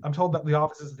I'm told that The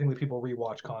Office is the thing that people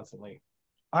rewatch constantly.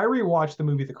 I rewatch the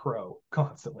movie The Crow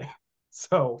constantly,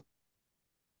 so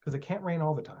because it can't rain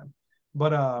all the time.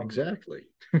 But exactly.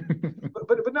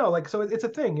 but no, like, so it's a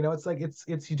thing, it's like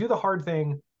it's you do the hard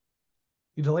thing,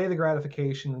 you delay the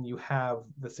gratification, and you have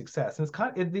the success. And it's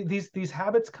kind of these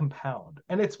habits compound.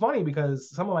 And it's funny because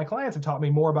some of my clients have taught me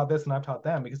more about this than I've taught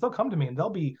them, because they'll come to me and they'll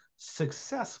be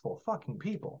successful fucking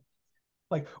people,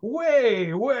 like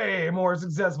way, way more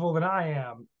successful than I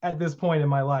am at this point in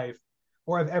my life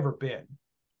or I've ever been.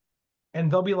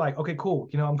 And they'll be like, okay, cool.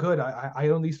 I'm good. I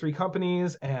own these 3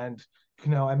 companies, and,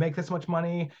 I make this much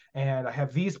money, and I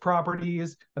have these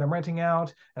properties that I'm renting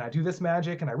out, and I do this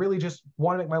magic, and I really just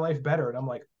want to make my life better. And I'm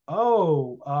like,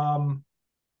 oh,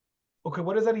 okay,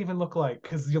 what does that even look like?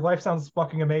 Because your life sounds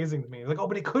fucking amazing to me. Like, oh,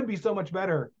 but it could be so much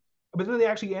better. But then they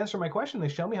actually answer my question. They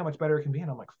show me how much better it can be.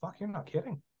 And I'm like, fuck, you're not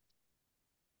kidding.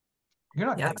 You're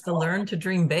not. You have to learn to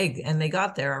dream big, and they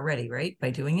got there already, right?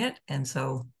 By doing it. And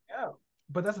so, yeah,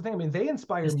 but that's the thing. I mean, they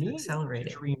inspire me to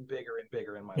dream bigger and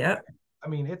bigger in my life. I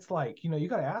mean, it's like, you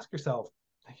got to ask yourself,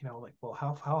 like, well,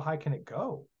 how high can it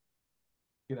go?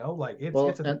 Like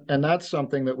Well, and that's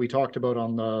something that we talked about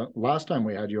on the last time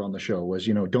we had you on the show was,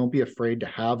 don't be afraid to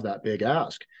have that big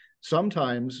ask.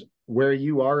 Sometimes where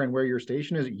you are and where your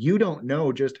station is, you don't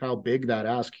know just how big that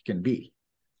ask can be.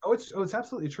 It's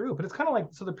absolutely true. But it's kind of like,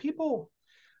 so the people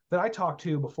that I talked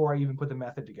to before I even put the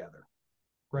method together,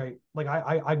 right? Like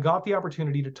I got the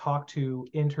opportunity to talk to,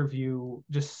 interview,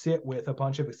 just sit with a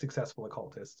bunch of successful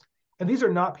occultists. And these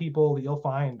are not people that you'll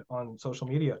find on social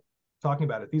media talking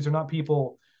about it. These are not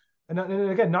people, and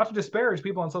again, not to disparage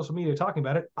people on social media talking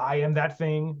about it. I am that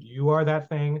thing, you are that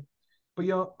thing. But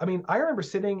I mean, I remember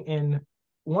sitting in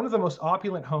one of the most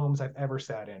opulent homes I've ever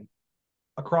sat in,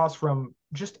 across from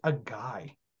just a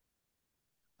guy,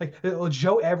 like a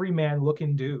Joe Everyman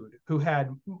looking dude who had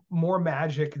more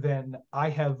magic than I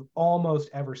have almost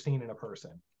ever seen in a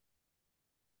person.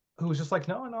 Who was just like,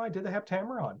 no, I did the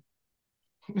Heptameron.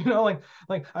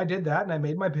 Like I did that and I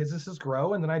made my businesses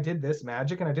grow, and then I did this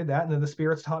magic and I did that, and then the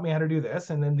spirits taught me how to do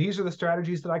this, and then these are the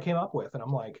strategies that I came up with. And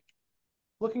I'm like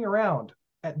looking around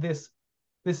at this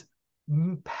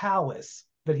palace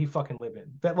that he fucking lived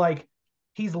in, that like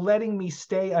he's letting me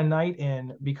stay a night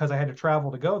in because I had to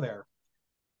travel to go there.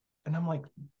 And I'm like,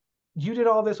 you did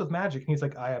all this with magic? And he's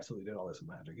like, I absolutely did all this with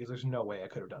magic. He's, there's no way I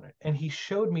could have done it. And he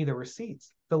showed me the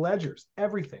receipts, the ledgers,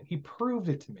 everything. He proved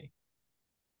it to me.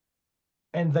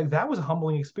 And like that was a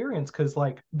humbling experience, because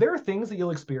like there are things that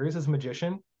you'll experience as a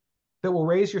magician that will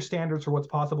raise your standards for what's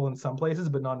possible in some places,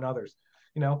 but not in others.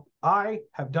 I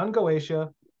have done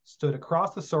Goetia, stood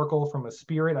across the circle from a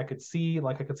spirit I could see,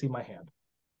 like I could see my hand.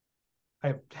 I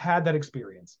have had that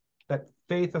experience, that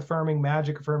faith affirming,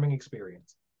 magic affirming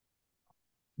experience.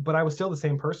 But I was still the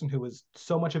same person who was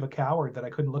so much of a coward that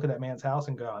I couldn't look at that man's house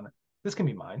and go, this can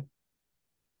be mine.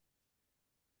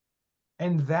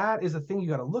 And that is a thing you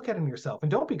got to look at in yourself, and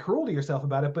don't be cruel to yourself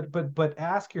about it, but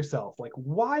ask yourself, like,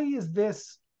 why is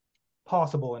this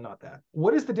possible and not that?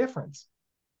 What is the difference?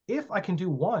 If I can do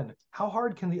one, how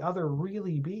hard can the other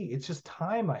really be? It's just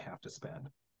time I have to spend.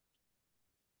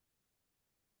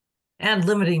 And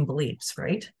limiting beliefs,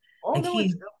 right? Oh, like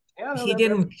no, he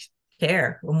didn't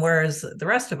care, whereas the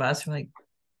rest of us are like,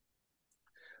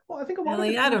 well, I think a lot really,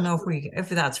 of it I don't know if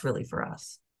that's really for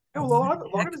us. Yeah, well, a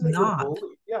lot of it is that not. you're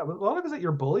bullied. Yeah, a lot of it is that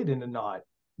you're bullied into not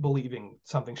believing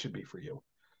something should be for you.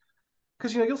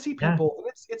 Because you'll see people,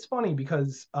 and it's funny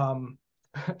because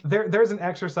there's an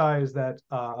exercise that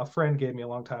a friend gave me a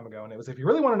long time ago, and it was, if you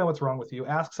really want to know what's wrong with you,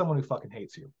 ask someone who fucking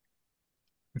hates you.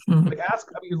 Like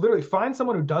you literally find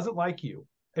someone who doesn't like you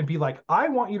and be like, I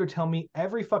want you to tell me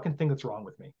every fucking thing that's wrong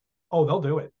with me. Oh, they'll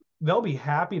do it. They'll be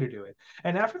happy to do it.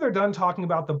 And after they're done talking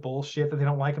about the bullshit that they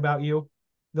don't like about you,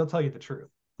 they'll tell you the truth.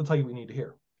 They'll tell you what you need to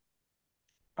hear.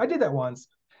 I did that once,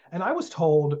 and I was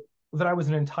told that I was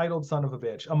an entitled son of a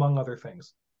bitch, among other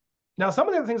things. Now, some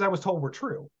of the other things I was told were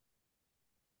true.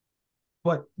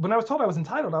 But when I was told I was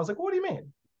entitled, I was like, well, what do you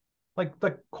mean? Like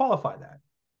qualify that.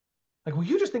 Like, well,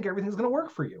 you just think everything's going to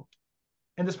work for you.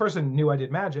 And this person knew I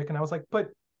did magic, and I was like, but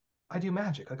I do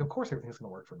magic. Like, of course everything's going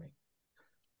to work for me.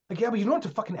 Like, yeah, but you don't have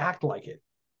to fucking act like it.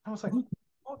 I was like,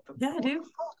 yeah, I do.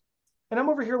 And I'm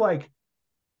over here like,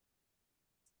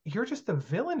 you're just the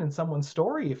villain in someone's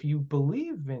story if you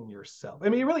believe in yourself. I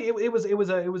mean, really, it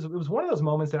was one of those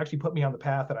moments that actually put me on the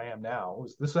path that I am now.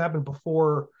 This happened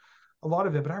before a lot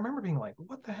of it, but I remember being like,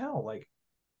 what the hell? Like,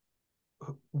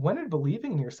 when did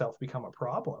believing in yourself become a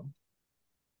problem?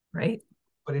 Right.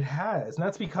 But it has, and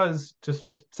that's because,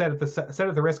 just said at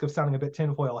the risk of sounding a bit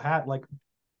tinfoil hat, like,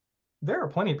 there are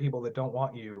plenty of people that don't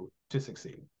want you to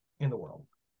succeed in the world.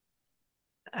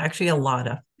 Actually, a lot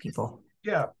of people.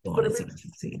 Yeah, want to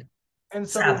succeed. And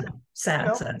so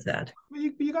sad.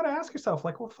 You got to ask yourself,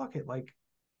 like, well, fuck it, like,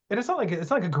 and it's not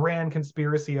like a grand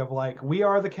conspiracy of like, we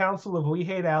are the council of We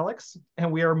Hate Alex,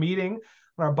 and we are meeting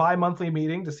on our bi-monthly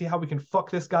meeting to see how we can fuck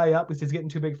this guy up because he's getting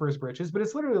too big for his britches. But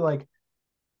it's literally like,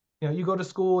 you go to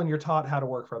school and you're taught how to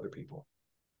work for other people.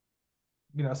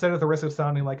 Said at the risk of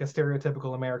sounding like a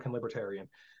stereotypical American libertarian.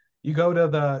 You go to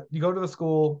the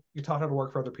school, you're taught how to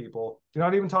work for other people. You're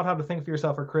not even taught how to think for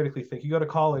yourself or critically think. You go to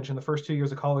college, and the first 2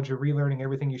 years of college, you're relearning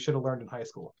everything you should have learned in high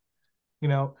school. You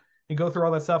go through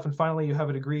all that stuff, and finally you have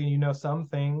a degree, and you know some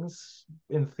things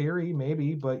in theory,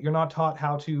 maybe, but you're not taught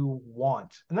how to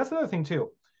want. And that's another thing too.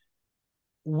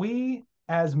 We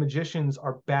as magicians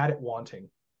are bad at wanting.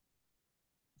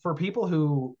 For people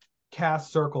who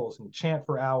cast circles and chant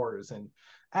for hours and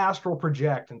astral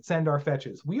project and send our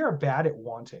fetches, we are bad at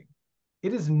wanting.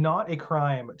 It is not a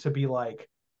crime to be like,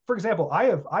 for example, I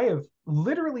have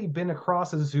literally been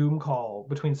across a Zoom call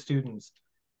between students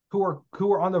who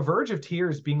are on the verge of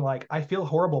tears being like, I feel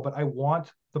horrible, but I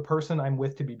want the person I'm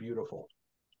with to be beautiful.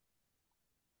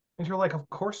 And you're like, of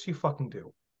course you fucking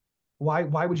do. Why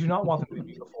would you not want them to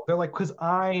be beautiful? They're like, because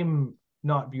I'm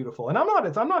not beautiful. And I'm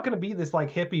not going to be this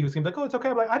like hippie who's going to be like, oh, it's okay.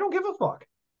 I'm like, I don't give a fuck.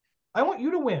 I want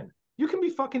you to win. You can be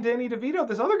fucking Danny DeVito.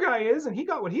 This other guy is, and he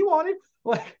got what he wanted.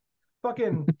 Like,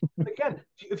 fucking, again,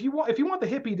 if you want the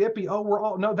hippie dippy, oh, we're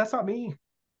all, no, that's not me.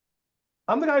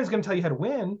 I'm the guy who's going to tell you how to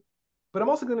win, but I'm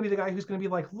also going to be the guy who's going to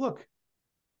be like, look,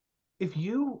 if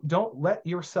you don't let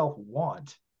yourself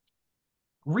want,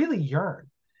 really yearn,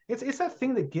 it's that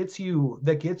thing that gets you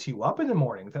up in the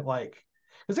morning, that like,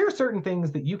 because there are certain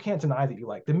things that you can't deny that you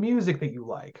like, the music that you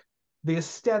like, the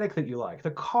aesthetic that you like,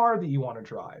 the car that you want to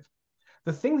drive,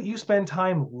 the thing that you spend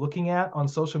time looking at on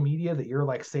social media that you're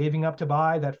like saving up to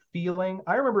buy, that feeling.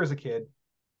 I remember as a kid,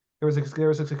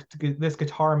 this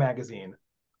guitar magazine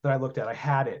that I looked at. I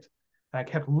had it, and I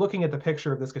kept looking at the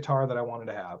picture of this guitar that I wanted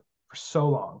to have for so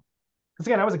long. Because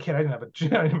again, I was a kid. I didn't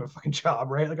have a fucking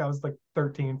job, right? Like I was like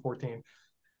 13, 14.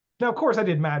 Now, of course, I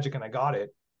did magic and I got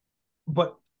it.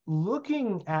 But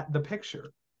looking at the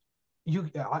picture,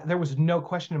 there was no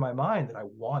question in my mind that I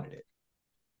wanted it.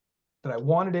 That I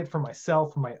wanted it for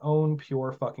myself, for my own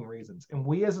pure fucking reasons. And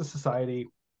we as a society,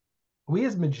 we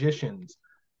as magicians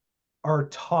are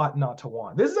taught not to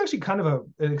want. This is actually kind of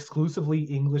an exclusively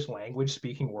English language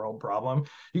speaking world problem.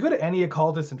 You go to any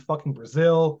occultist in fucking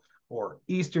Brazil or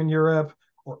Eastern Europe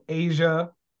or Asia,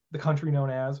 the country known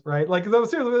as, right? Like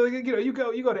those, you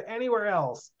go to anywhere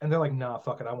else and they're like, nah,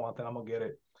 fuck it, I want that, I'm gonna get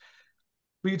it.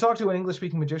 But you talk to an English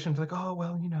speaking magician, it's like, oh,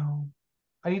 well,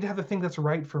 I need to have the thing that's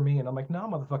right for me. And I'm like, no,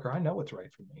 motherfucker, I know what's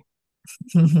right for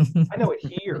me. I know it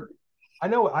here. I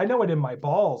know it in my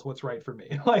balls what's right for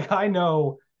me. Like I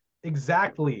know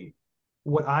exactly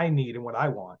what I need and what I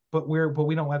want, but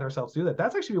we don't let ourselves do that.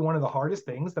 That's actually one of the hardest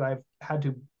things that I've had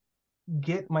to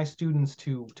get my students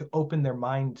to open their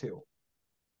mind to.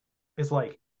 Is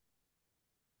like,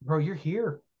 bro, you're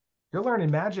here. You're learning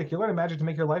magic. You're learning magic to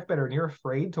make your life better, and you're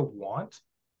afraid to want.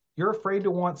 You're afraid to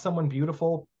want someone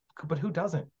beautiful, but who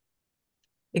doesn't?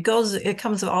 It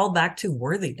comes all back to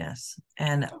worthiness.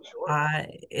 And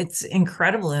it's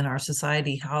incredible in our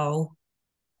society how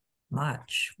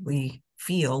much we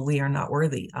feel we are not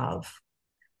worthy of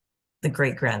the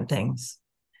great grand things.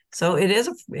 So it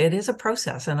is a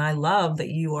process. And I love that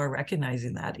you are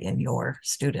recognizing that in your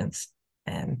students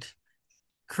and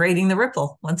creating the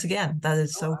ripple. Once again, that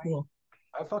is so cool.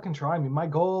 I fucking try. I mean, my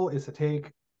goal is to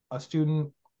take a student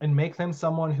and make them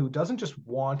someone who doesn't just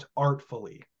want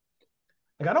artfully.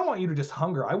 Like, I don't want you to just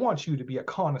hunger. I want you to be a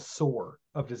connoisseur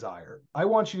of desire. I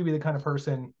want you to be the kind of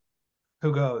person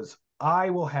who goes, I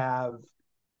will have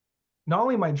not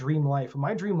only my dream life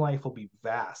will be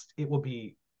vast. It will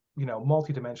be,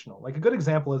 multidimensional. Like a good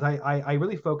example is I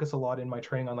really focus a lot in my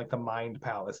training on like the mind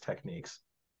palace techniques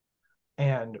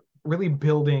and really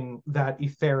building that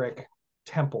etheric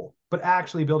temple, but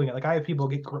actually building it. Like I have people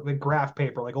get like graph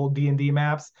paper, like old D&D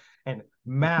maps, and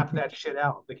map that shit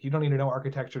out. Like you don't need to know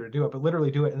architecture to do it, but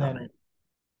literally do it and then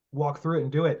walk through it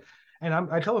and do it. And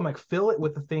I tell them, like, fill it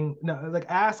with the thing. No, like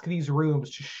ask these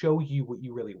rooms to show you what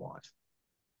you really want.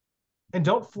 And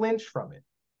don't flinch from it.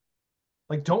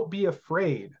 Like, don't be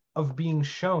afraid of being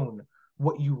shown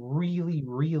what you really,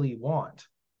 really want.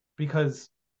 Because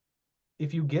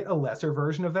if you get a lesser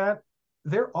version of that,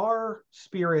 there are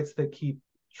spirits that keep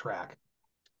track.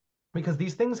 Because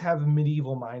these things have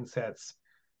medieval mindsets,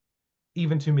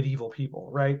 even to medieval people,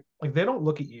 right? Like they don't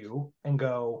look at you and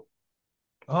go,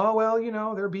 oh, well,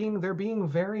 they're being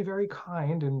very, very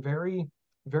kind and very,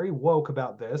 very woke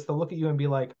about this. They'll look at you and be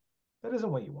like, that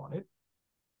isn't what you wanted.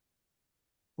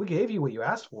 We gave you what you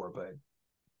asked for, but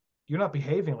you're not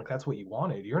behaving like that's what you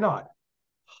wanted. You're not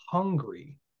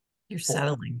hungry. You're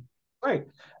settling. Right.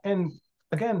 And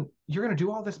again, you're going to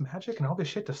do all this magic and all this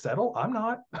shit to settle. I'm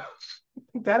not.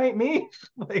 That ain't me.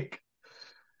 Like,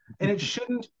 and it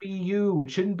shouldn't be you.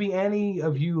 It shouldn't be any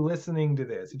of you listening to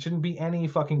this. It shouldn't be any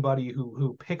fucking buddy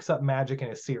who picks up magic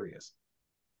and is serious.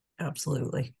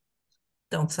 Absolutely.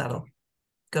 Don't settle.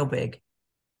 Go big.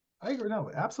 I agree. No,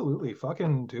 absolutely.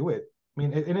 Fucking do it. I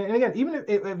mean, and again, even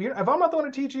if I'm not the one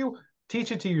to teach you,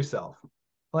 teach it to yourself.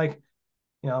 Like,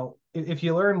 if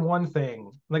you learn one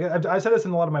thing, like I said this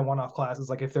in a lot of my one-off classes,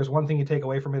 like if there's one thing you take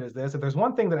away from it is this. If there's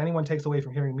one thing that anyone takes away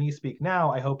from hearing me speak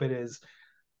now, I hope it is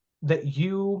that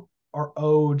you are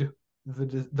owed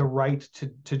the right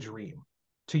to dream,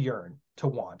 to yearn, to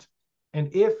want.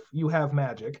 And if you have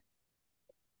magic,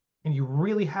 and you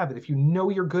really have it, if you know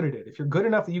you're good at it, if you're good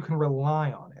enough that you can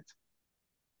rely on it,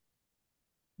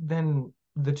 then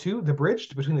the bridge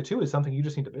between the two is something you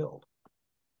just need to build.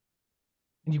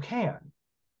 And you can.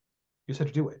 You said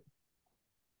to do it.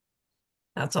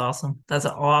 That's awesome. That's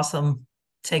an awesome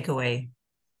takeaway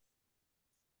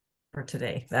for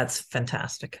today. That's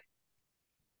fantastic.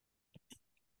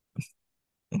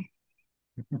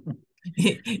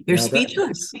 You're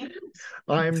speechless.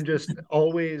 I'm just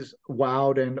always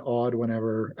wowed and awed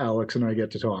whenever Alex and I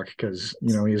get to talk, because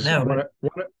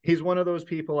he's one of those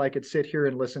people I could sit here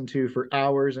and listen to for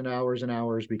hours and hours and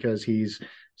hours, because he's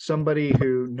somebody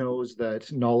who knows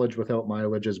that knowledge without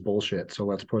mileage is bullshit. So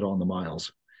let's put on the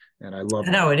miles. And I love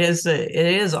No, it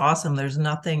is awesome. There's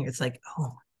nothing. It's like,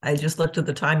 oh, I just looked at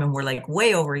the time and we're like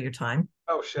way over your time.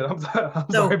 Oh shit, I'm sorry about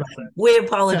that. We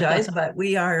apologize, but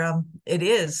we are it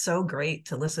is so great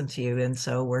to listen to you. And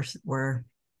so we're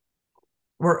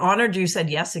honored you said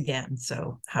yes again.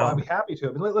 So I'd be happy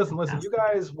to. But listen, you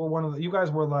guys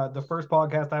were the first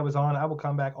podcast I was on. I will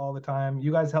come back all the time.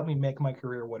 You guys helped me make my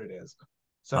career what it is.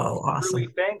 So awesome.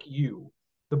 Really thank you,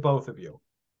 the both of you.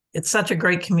 It's such a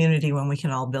great community when we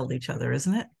can all build each other,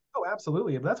 isn't it? Oh,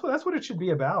 absolutely. That's what it should be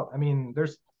about. I mean,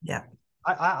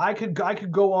 I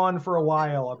could go on for a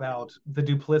while about the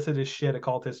duplicitous shit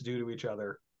occultists do to each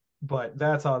other, but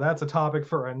that's a topic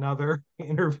for another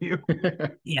interview.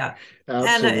 Yeah,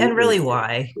 and really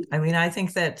why? I mean, I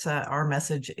think that our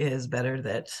message is better,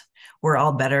 that we're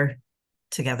all better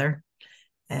together,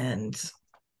 and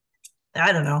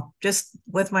I don't know, just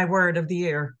with my word of the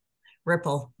year,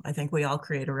 ripple. I think we all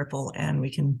create a ripple, and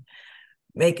we can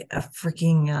make a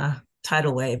freaking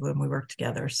tidal wave when we work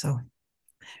together. So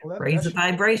raise the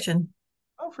vibration.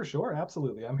 Oh, for sure.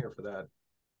 Absolutely. I'm here for that.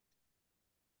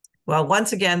 Well,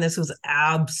 once again, this was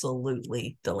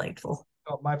absolutely delightful.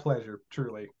 Oh, my pleasure.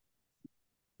 Truly.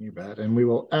 You bet. And we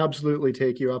will absolutely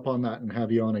take you up on that and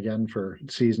have you on again for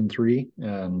season 3.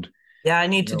 And yeah, I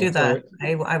need to do that.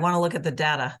 I want to look at the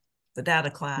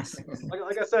data class.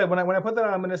 like I said, when I put that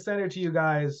on, I'm going to send it to you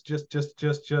guys just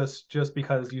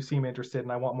because you seem interested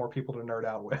and I want more people to nerd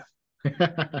out with.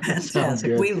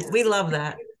 Fantastic. We love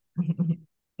that.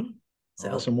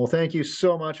 Awesome. Well, thank you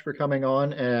so much for coming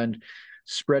on and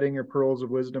spreading your pearls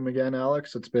of wisdom again,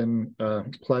 Alex. It's been a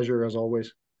pleasure as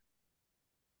always.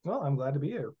 Well, I'm glad to be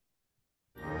here.